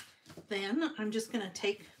 then I'm just going to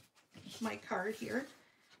take my card here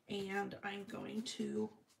and I'm going to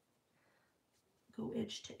go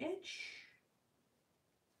edge to edge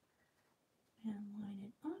and line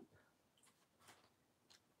it up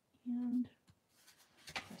and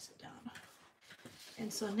press it down.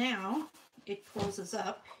 And so now it closes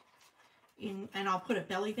up and I'll put a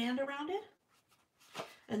belly band around it.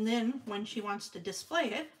 And then when she wants to display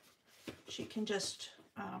it, she can just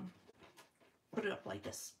put it up like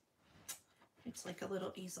this. It's like a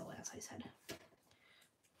little easel, as I said.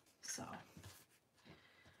 So,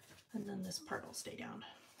 and then this part will stay down.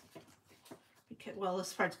 Okay, well,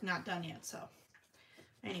 this part's not done yet, so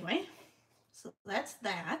anyway, so that's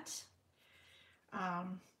that.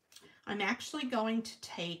 I'm actually going to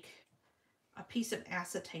take a piece of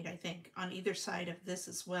acetate, I think, on either side of this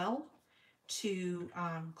as well to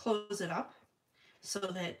close it up so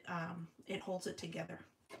that it holds it together.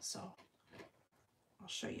 So I'll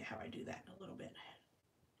show you how I do that in a little bit.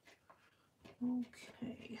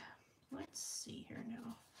 Okay, let's see here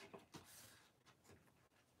now.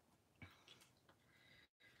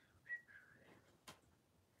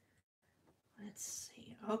 Let's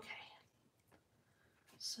see, okay.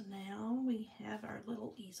 So now we have our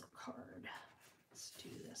little easel card. Let's do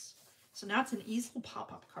this. So now it's an easel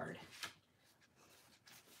pop-up card.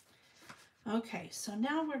 Okay, so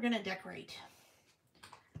now we're gonna decorate.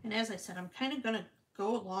 And as I said, I'm kind of gonna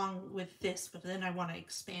go along with this, but then I want to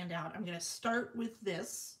expand out. I'm gonna start with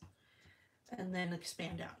this and then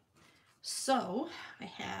expand out. So I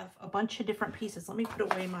have a bunch of different pieces. Let me put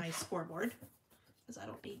away my scoreboard because I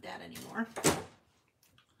don't need that anymore.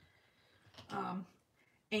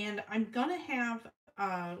 And I'm gonna have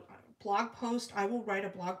a blog post. I will write a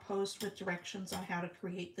blog post with directions on how to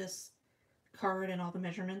create this card and all the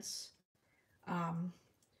measurements,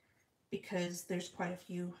 because there's quite a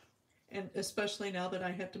few, and especially now that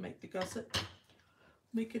I have to make the gusset,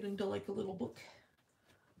 make it into like a little book.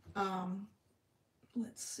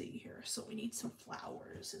 let's see here. So we need some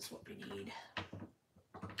flowers is what we need.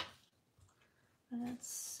 Let's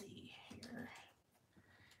see here.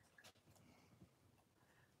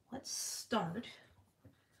 Let's start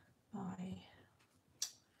by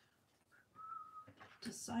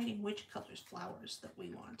deciding which colors flowers that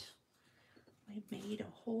we want. I made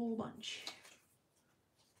a whole bunch.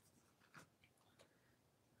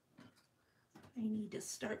 I need to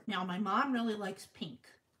start. Now my mom really likes pink,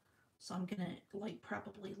 so I'm gonna like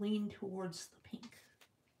probably lean towards the pink.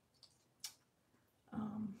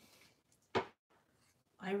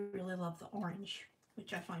 I really love the orange,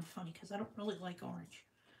 which I find funny because I don't really like orange,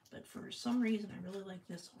 but for some reason I really like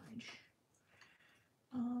this orange.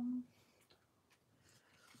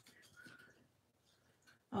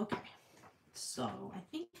 Okay, so I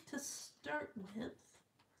think to start with,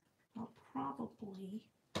 I'll probably,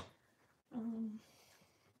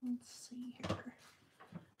 let's see here.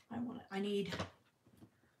 I need,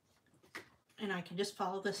 and I can just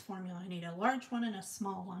follow this formula. I need a large one and a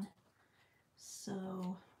small one.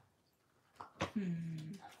 So, let's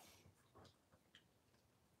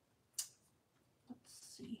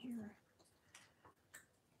see here.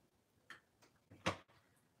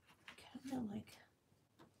 Kind of like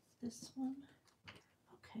this one.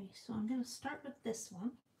 Okay, so I'm going to start with this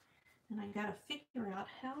one, and I got to figure out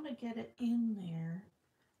how to get it in there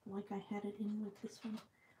like I had it in with this one.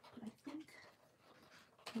 But I think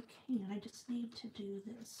I can. I just need to do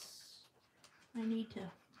this. I need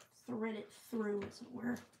to thread it through, as it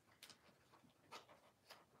were.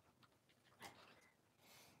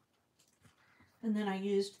 And then I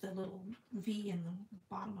used the little V in the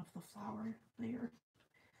bottom of the flower there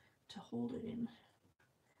to hold it in.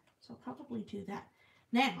 So I'll probably do that.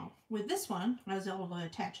 Now, with this one, I was able to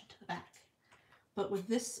attach it to the back. But with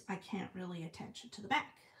this, I can't really attach it to the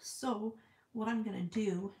back. So what I'm going to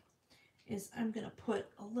do is I'm going to put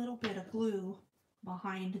a little bit of glue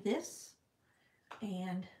behind this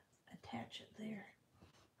and attach it there.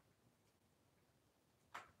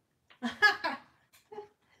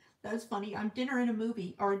 That's funny. I'm dinner in a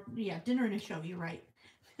movie, or yeah, dinner in a show, you're right.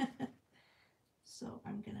 So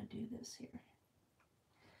I'm going to do this here.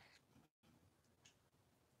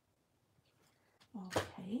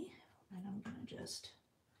 Okay, and I'm going to just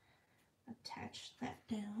attach that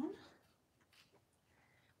down.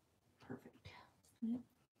 Perfect. Yep.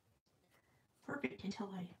 Perfect until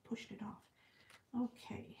I pushed it off.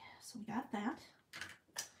 Okay, so we got that.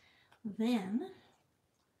 Then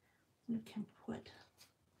we can put,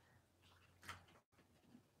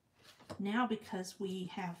 now because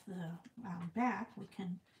we have the back, we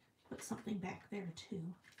can put something back there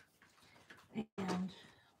too. And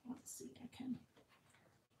let's see, I can,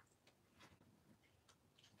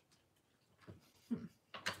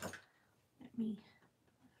 let me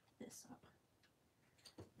lift this up.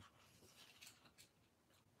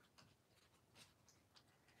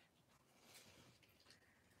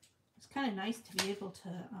 It's kind of nice to be able to,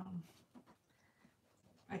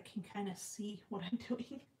 I can kind of see what I'm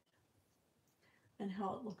doing and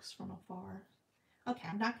how it looks from afar. Okay,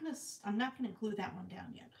 I'm not gonna glue that one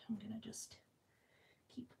down yet. I'm gonna just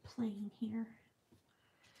keep playing here.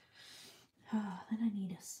 Then I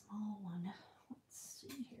need a small one. Let's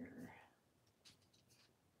see here.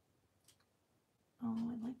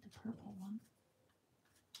 Oh, I like the purple one.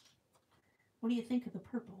 What do you think of the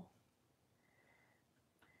purple?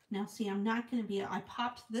 Now see, I'm not going to be, I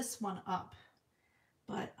popped this one up,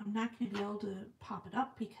 but I'm not going to be able to pop it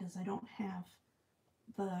up because I don't have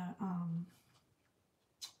the,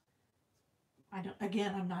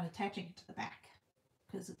 again, I'm not attaching it to the back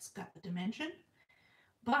because it's got the dimension,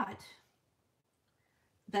 but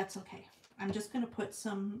that's okay. I'm just going to put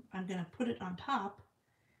some, I'm going to put it on top,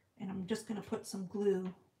 and I'm just going to put some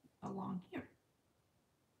glue along here,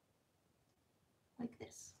 like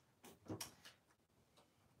this.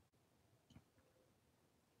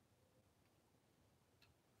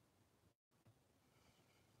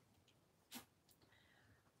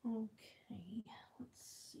 Okay, let's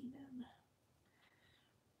see then.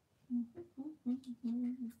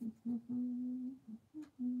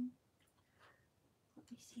 Let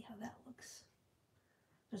me see how that looks.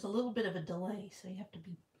 There's a little bit of a delay, so you have to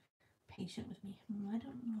be patient with me. I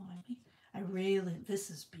don't know. I really, this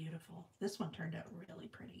is beautiful. This one turned out really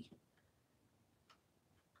pretty.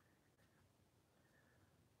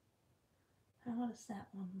 How does that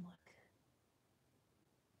one look?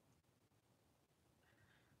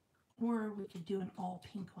 Or we could do an all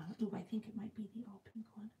pink one. Ooh, I think it might be the all pink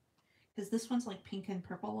one. Because this one's like pink and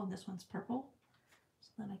purple, and this one's purple. So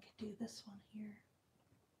then I could do this one here.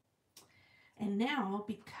 And now,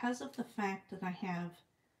 because of the fact that I have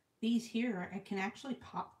these here, I can actually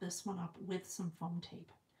pop this one up with some foam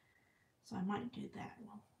tape. So I might do that.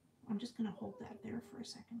 Well, I'm just going to hold that there for a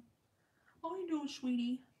second. Oh, I know,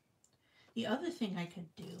 sweetie. The other thing I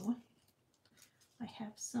could do, I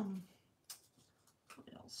have some, what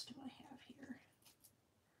else do I have here?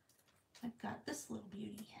 I've got this little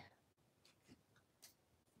beauty.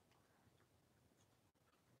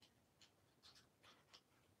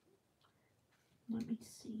 Let me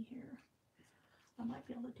see here. I might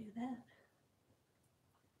be able to do that.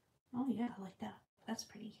 Oh yeah, I like that. That's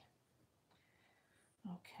pretty.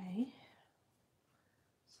 Okay.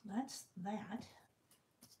 So that's that.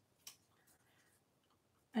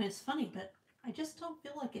 And it's funny, but I just don't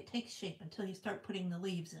feel like it takes shape until you start putting the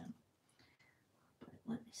leaves in. But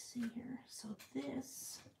let me see here. So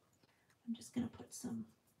this, I'm just going to put some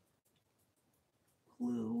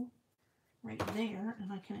glue right there,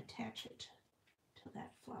 and I can attach it to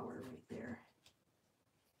that flower right there.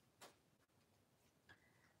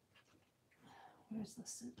 Where's the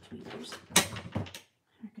tweezers?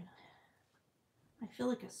 I feel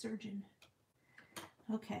like a surgeon.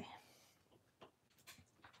 Okay.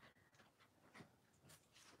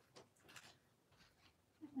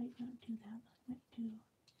 I might not do that. I might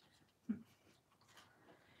do.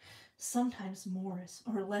 Sometimes more is,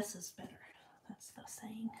 or less is better. That's the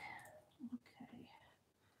saying. Okay.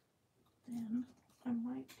 Then I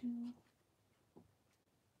might do.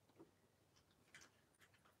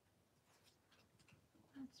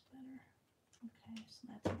 That's better. Okay, so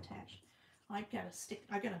that's attached.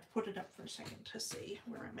 I gotta put it up for a second to see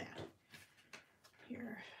where I'm at.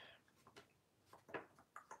 Here.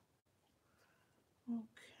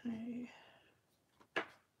 Okay.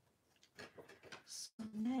 So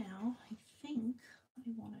now I think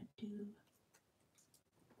I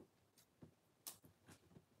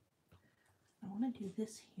want to do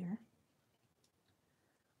this here.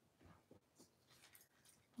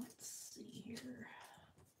 Let's see here.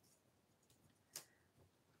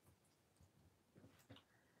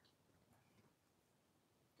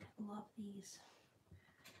 I love these.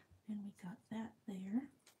 And we got that there.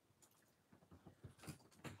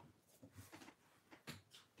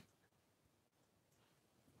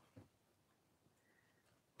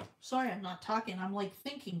 Sorry, I'm not talking. I'm like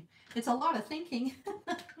thinking. It's a lot of thinking.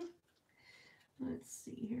 Let's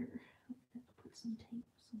see here. Put some tape,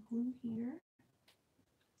 some glue here.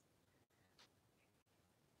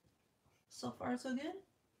 So far, so good.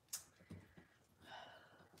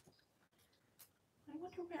 I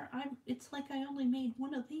wonder where it's like I only made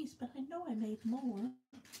one of these, but I know I made more.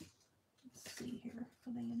 Let's see here.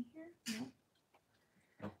 Are they in here? No.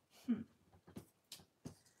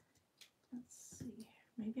 Let's see.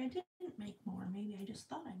 Maybe I didn't make more. Maybe I just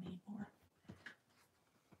thought I made more.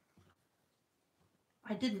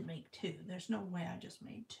 I didn't make two. There's no way I just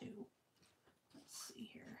made two. Let's see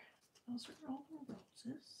here. Those are all the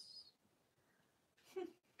roses.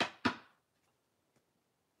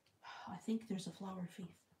 I think there's a flower thief.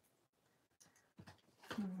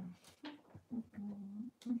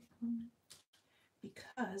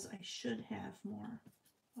 Because I should have more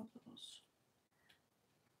of those.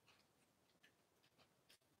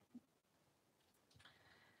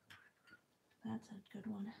 That's a good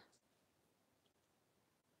one.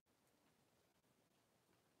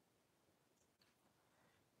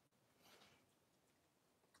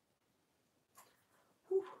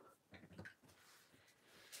 Whew.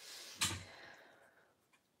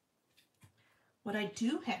 What I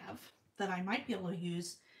do have that I might be able to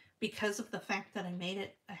use because of the fact that I made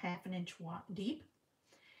it a ½ inch deep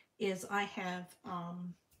is I have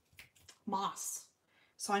moss.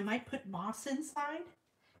 So I might put moss inside,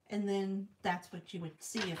 and then that's what you would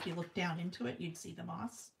see if you look down into it. You'd see the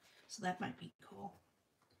moss. So that might be cool.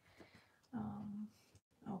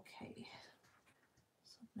 Okay.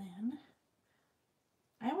 So then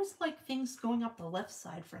I always like things going up the left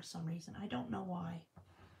side for some reason. I don't know why.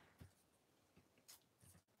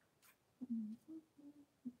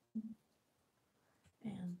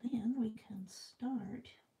 And then we can start.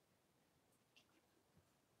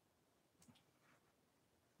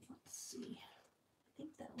 Let's see. I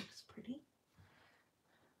think that looks pretty.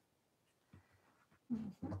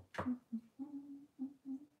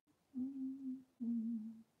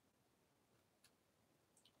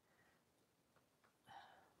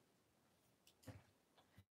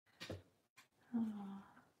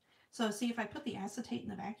 So see, if I put the acetate in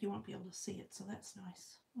the back, you won't be able to see it, so that's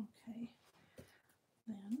nice. Okay.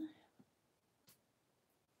 Then,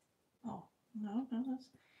 oh, no, that's,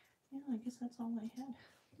 yeah, I guess that's all I had.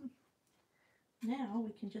 Now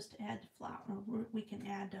we can just add flower, we can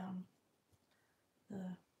add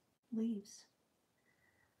the leaves.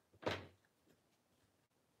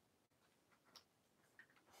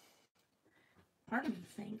 Part of me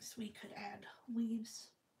thinks we could add leaves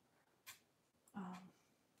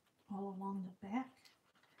all along the back.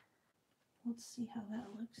 Let's see how that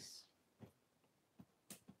looks.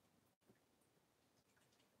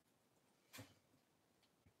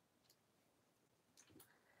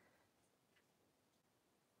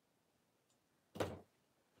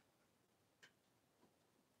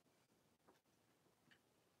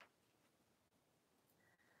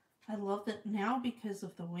 I love it now because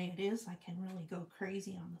of the way it is. I can really go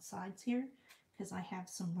crazy on the sides here because I have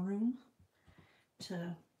some room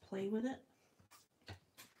to play with it.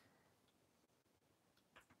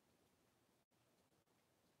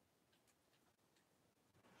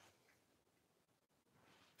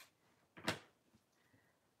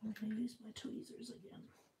 I'm going to use my tweezers again.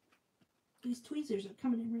 These tweezers are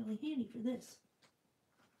coming in really handy for this.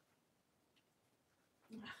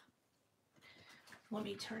 Let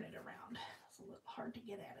me turn it around. It's a little hard to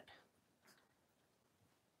get at it.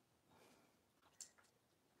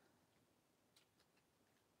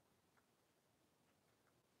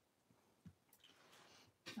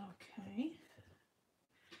 Okay.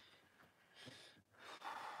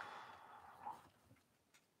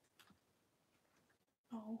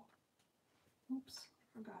 Oh, oops,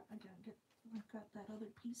 I forgot. I've got that other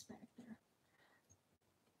piece back there.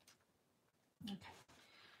 Okay,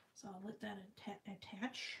 so I'll let that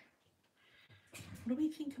attach. What do we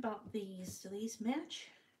think about these? Do these match?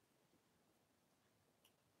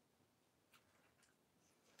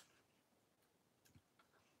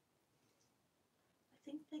 I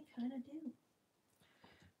think they kind of do.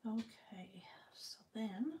 Okay, so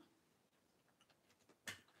then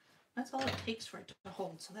that's all it takes for it to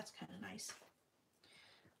hold, so that's kind of nice.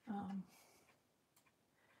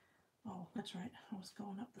 Oh, that's right. I was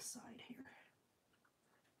going up the side here.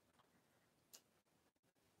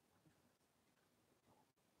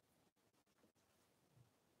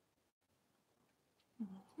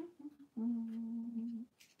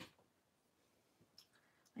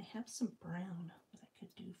 I have some brown that I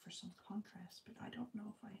could do for some contrast, but I don't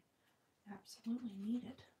know if I absolutely need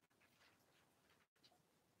it.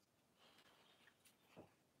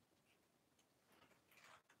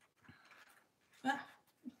 Ah.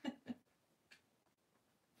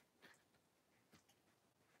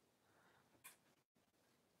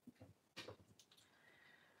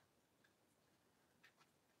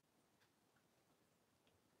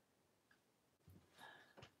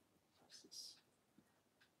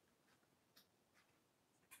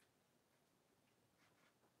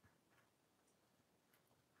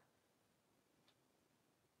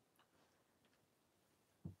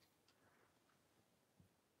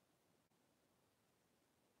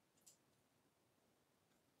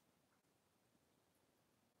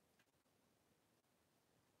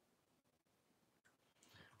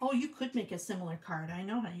 Oh, you could make a similar card. I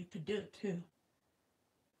know how you could do it too.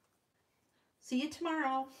 See you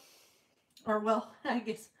tomorrow. Or, well, I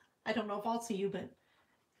guess, I don't know if I'll see you, but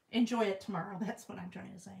enjoy it tomorrow. That's what I'm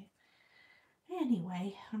trying to say.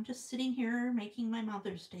 Anyway, I'm just sitting here making my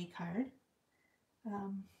Mother's Day card.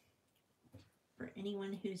 For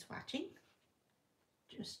anyone who's watching,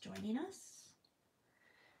 just joining us.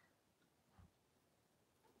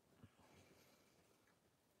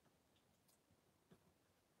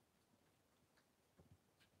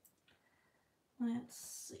 Let's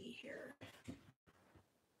see here.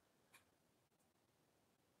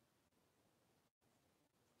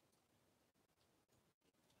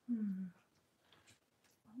 I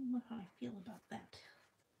don't know how I feel about that.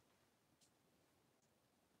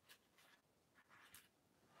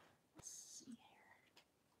 Let's see here.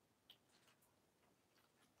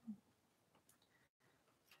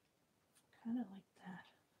 Kind of like that.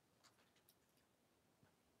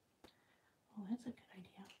 Oh, that's a good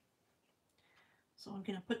idea. So I'm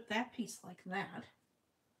going to put that piece like that,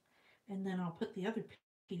 and then I'll put the other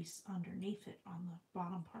piece underneath it on the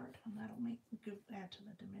bottom part, and that'll add to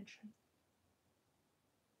the dimension.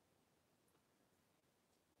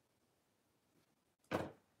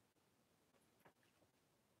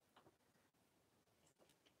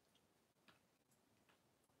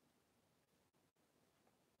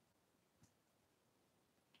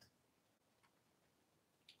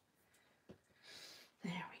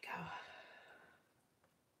 There we go.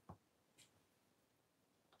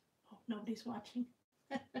 Oh, nobody's watching.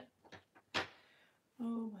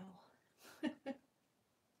 Oh, well.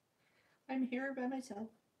 I'm here by myself.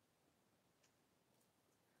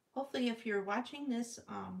 Hopefully, if you're watching this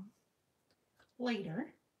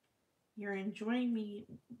later, you're enjoying me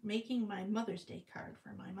making my Mother's Day card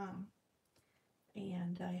for my mom.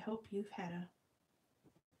 And I hope you've had a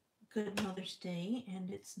good Mother's Day and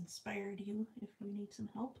it's inspired you if you need some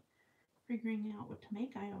help figuring out what to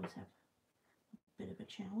make. I always have a bit of a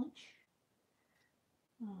challenge.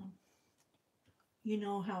 Um, you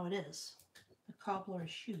know how it is. The cobbler's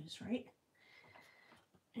shoes, right?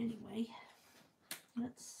 Anyway,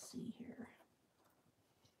 let's see here.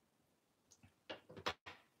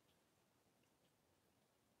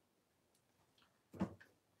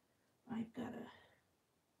 I've got to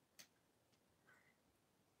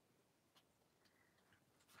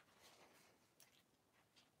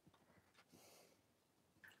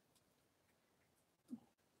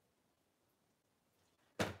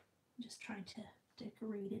just trying to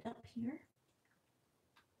decorate it up here.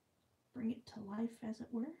 Bring it to life, as it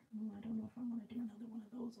were. Oh, I don't know if I want to do another one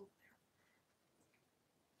of those over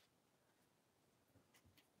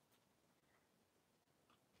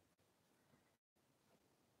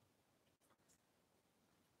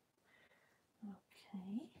there.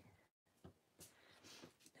 Okay.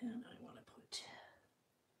 Then I want to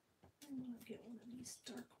get one of these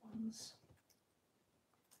dark ones.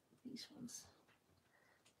 These ones.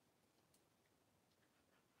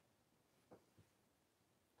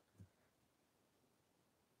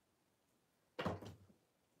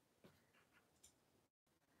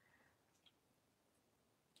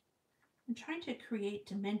 I'm trying to create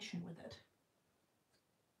dimension with it.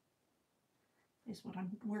 Is what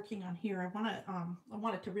I'm working on here. I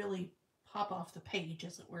want it to really pop off the page,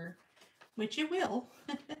 as it were, which it will.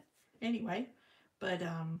 Anyway, but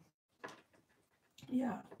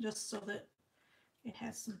yeah, just so that it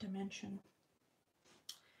has some dimension.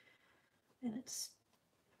 And it's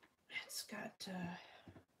got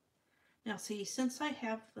now see, since I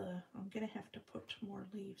have I'm gonna have to put more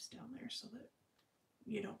leaves down there so that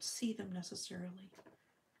you don't see them necessarily,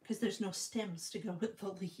 because there's no stems to go with the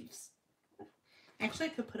leaves. Actually, I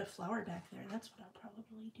could put a flower back there. That's what I'll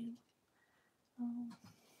probably do.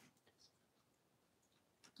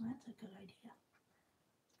 That's a good idea.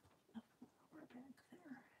 A flower back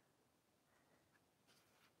there.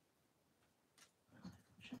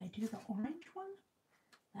 Should I do the orange one?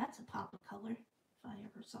 That's a pop of color, if I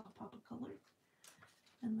ever saw a pop of color.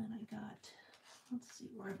 And then I got, let's see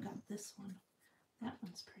where I've got this one. That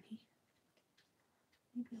one's pretty.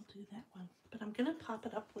 Maybe I'll do that one. But I'm going to pop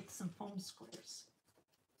it up with some foam squares.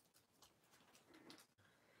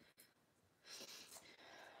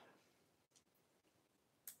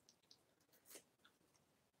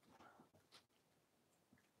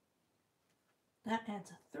 That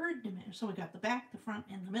adds a third dimension. So we got the back, the front,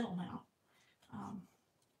 and the middle now.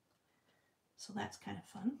 So that's kind of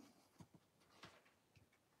fun.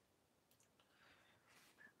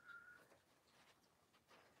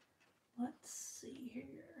 Let's see here.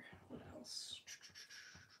 What else?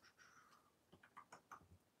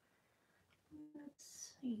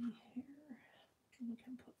 Let's see here. We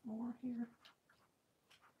can put more here.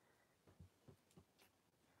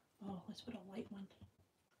 Oh, let's put a white one.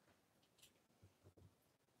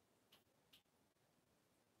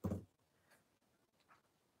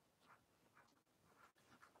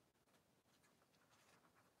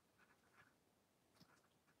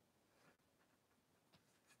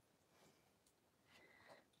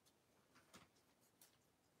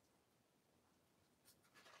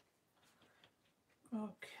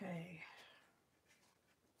 Okay.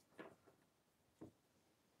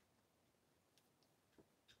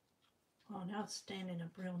 Oh, now it's standing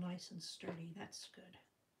up real nice and sturdy. That's good.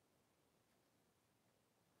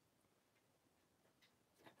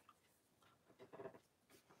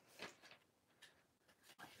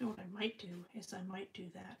 You know what I might do is I might do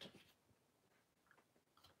that.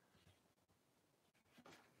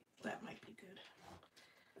 That might be good.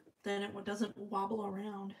 Then it doesn't wobble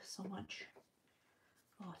around so much.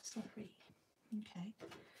 Oh, it's so pretty. Okay.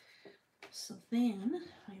 So then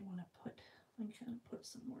I want to I'm going to put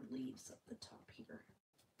some more leaves up the top here.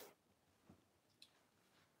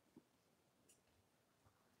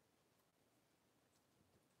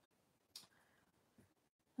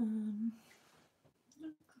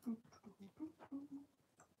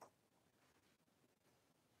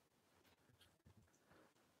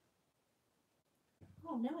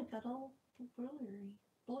 Oh, now it got all blurry.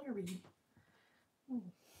 Oh.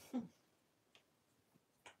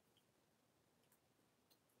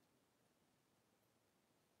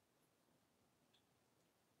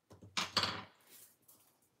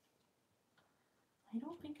 I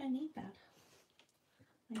don't think I need that.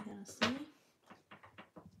 I'm gonna see.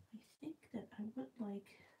 I think that I would like.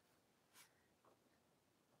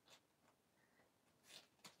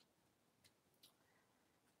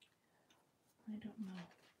 I don't know.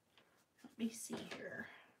 Let me see here.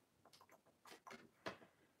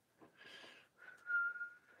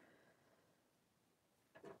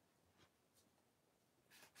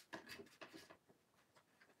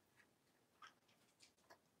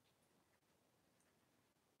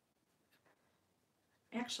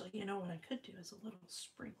 Actually, you know what I could do is a little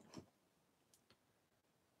sprinkle.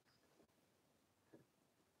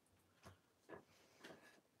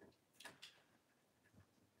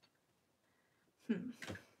 I'm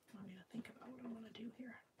going to think about what I want to do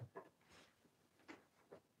here.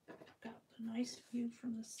 Got the nice view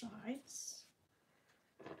from the sides.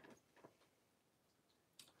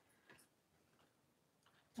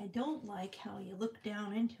 I don't like how you look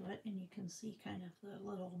down into it and you can see kind of the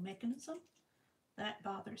little mechanism. That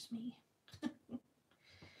bothers me.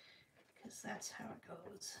 Because that's how it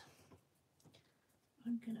goes.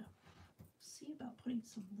 I'm going to see about putting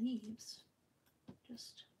some leaves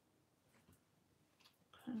just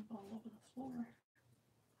kind of all over the floor.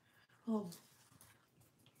 Oh.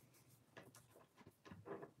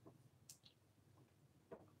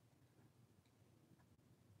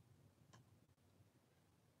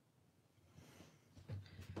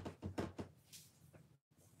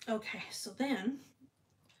 Okay, so then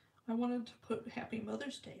I wanted to put Happy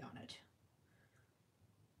Mother's Day on it.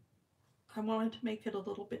 I wanted to make it a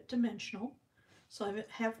little bit dimensional. So I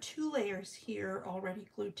have 2 layers here already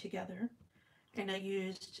glued together. And I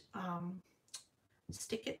used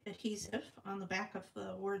stick-it adhesive on the back of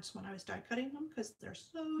the words when I was die cutting them because they're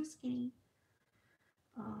so skinny.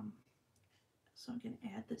 So I'm going to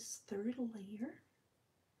add this 3rd layer.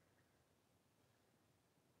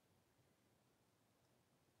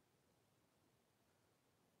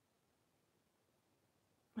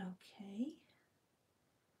 Okay.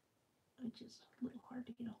 Which is a little hard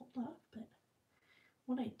to get a hold of, but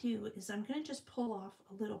what I do is I'm going to just pull off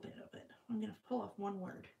a little bit of it. I'm going to pull off 1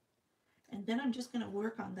 word. And then I'm just going to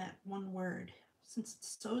work on that 1 word. Since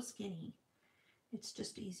it's so skinny, it's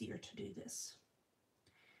just easier to do this.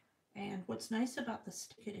 And what's nice about the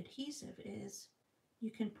stick-it adhesive is you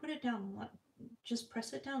can put it down, just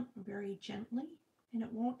press it down very gently, and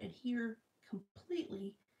it won't adhere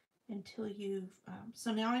completely until you've,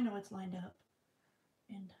 so now I know it's lined up,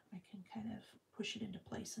 and I can kind of push it into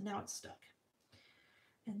place, and now it's stuck.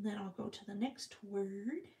 And then I'll go to the next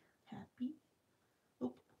word, happy.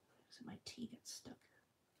 Oh, so my T gets stuck.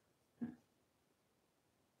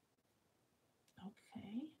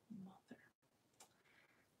 Okay, mother.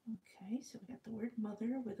 Okay, so we got the word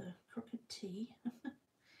mother with a crooked T.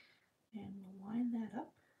 And we'll line that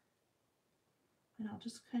up. And I'll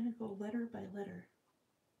just kind of go letter by letter.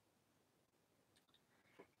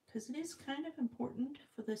 Because it is kind of important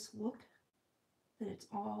for this look that it's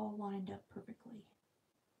all lined up perfectly.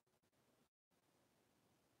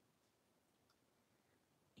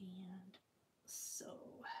 And so,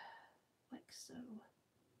 like so.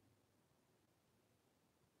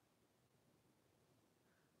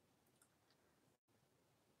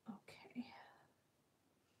 Okay.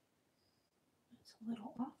 It's a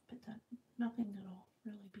little off, but nothing that'll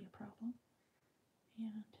really be a problem.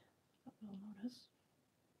 And we'll notice.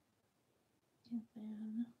 And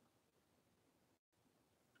then,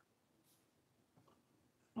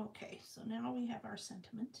 okay, so now we have our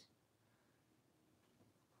sentiment.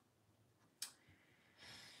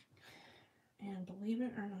 And believe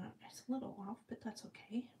it or not, it's a little off, but that's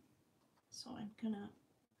okay. So I'm gonna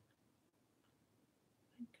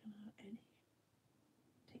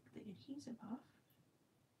take the adhesive off.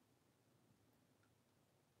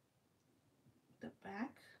 The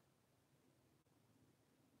back.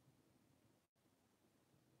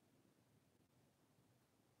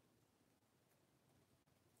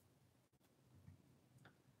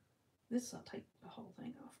 This I'll take the whole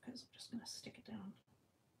thing off because I'm just gonna stick it down.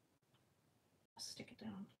 Stick it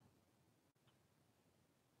down.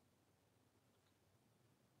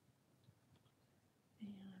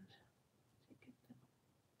 And take it down.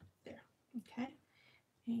 There. Okay.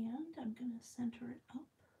 And I'm gonna center it up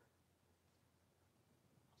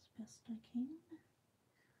as best I can.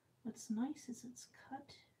 What's nice is it's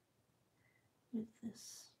cut with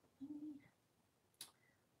this thing.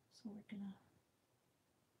 So we're gonna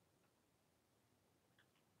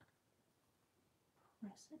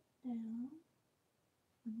press it down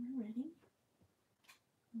when we're ready.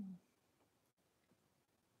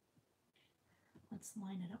 Let's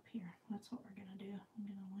line it up here. That's what we're gonna do. I'm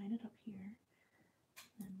gonna line it up here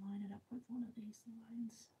and line it up with one of these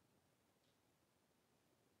lines.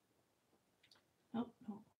 Oh,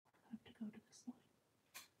 no, I have to go to this line.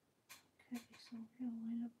 Okay, so we're going to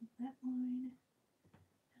line up with that line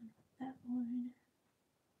and with that line.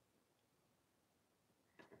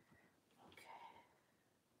 Okay.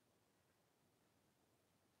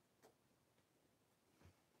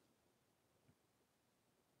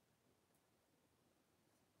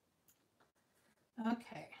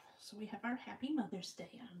 Okay, so we have our Happy Mother's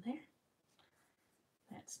Day on there.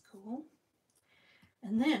 That's cool.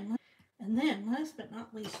 And then last but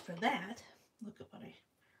not least for that, look at what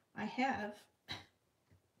I have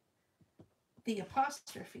the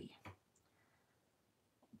apostrophe.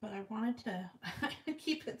 But I wanted to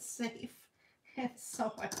keep it safe. And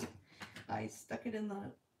so I stuck it in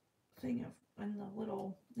the thing in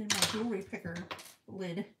my jewelry picker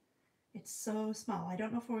lid. It's so small. I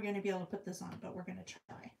don't know if we're going to be able to put this on, but we're going to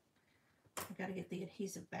try. I've got to get the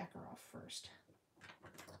adhesive backer off first.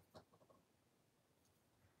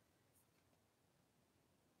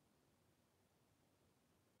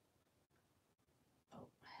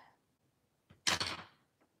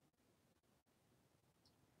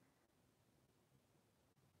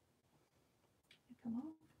 Come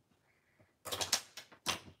on.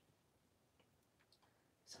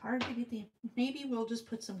 It's hard to get the, maybe we'll just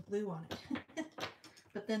put some glue on it.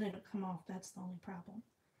 But then it'll come off. That's the only problem.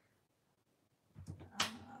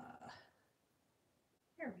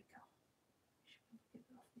 There we go. Get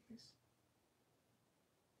it off with this.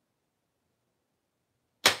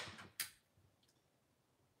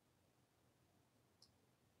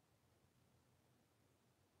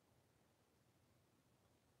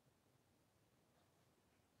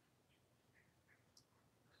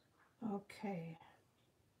 Okay.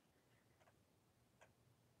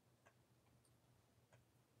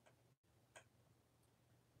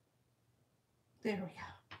 There we go.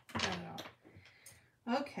 Got it off.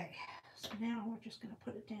 Okay, so now we're just going to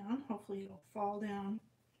put it down. Hopefully it'll fall down.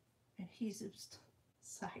 Adhesive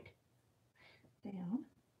side down.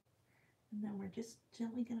 And then we're just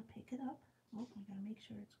gently going to pick it up. Oh, we got to make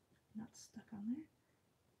sure it's not stuck on there.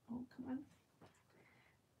 Oh, come on.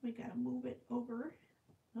 We got to move it over.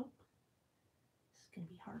 Nope. This is going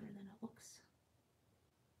to be harder than it looks.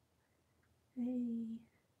 Hey.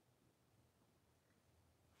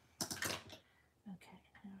 Okay,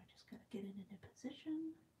 now I just got to get it into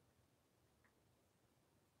position.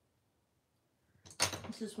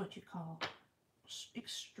 This is what you call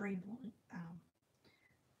extreme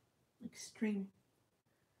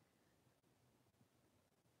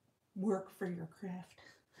work for your craft.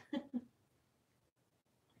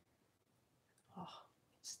 Oh,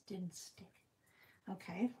 it didn't stick.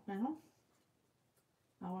 Okay, well,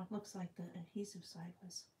 oh, it looks like the adhesive side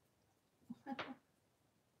was.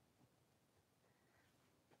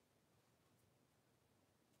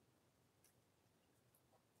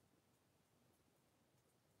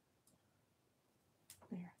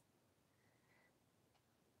 There.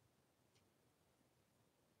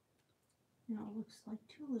 Now it looks like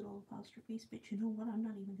two little apostrophes, but you know what? I'm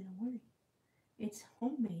not even going to worry. It's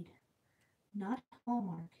homemade, not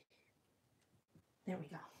Hallmark. There we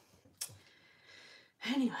go.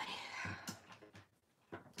 Anyway,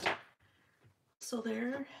 so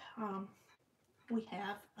there we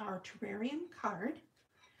have our terrarium card.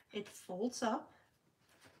 It folds up.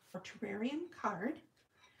 Our terrarium card.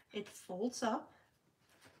 It folds up.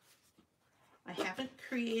 I haven't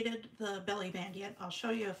created the belly band yet. I'll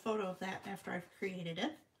show you a photo of that after I've created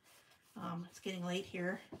it. It's getting late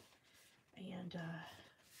here, and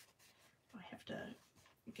I have to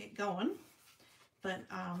get going. But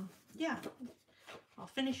yeah, I'll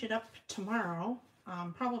finish it up tomorrow,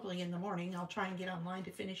 probably in the morning. I'll try and get online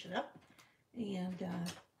to finish it up, and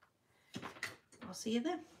I'll see you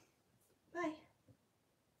then. Bye.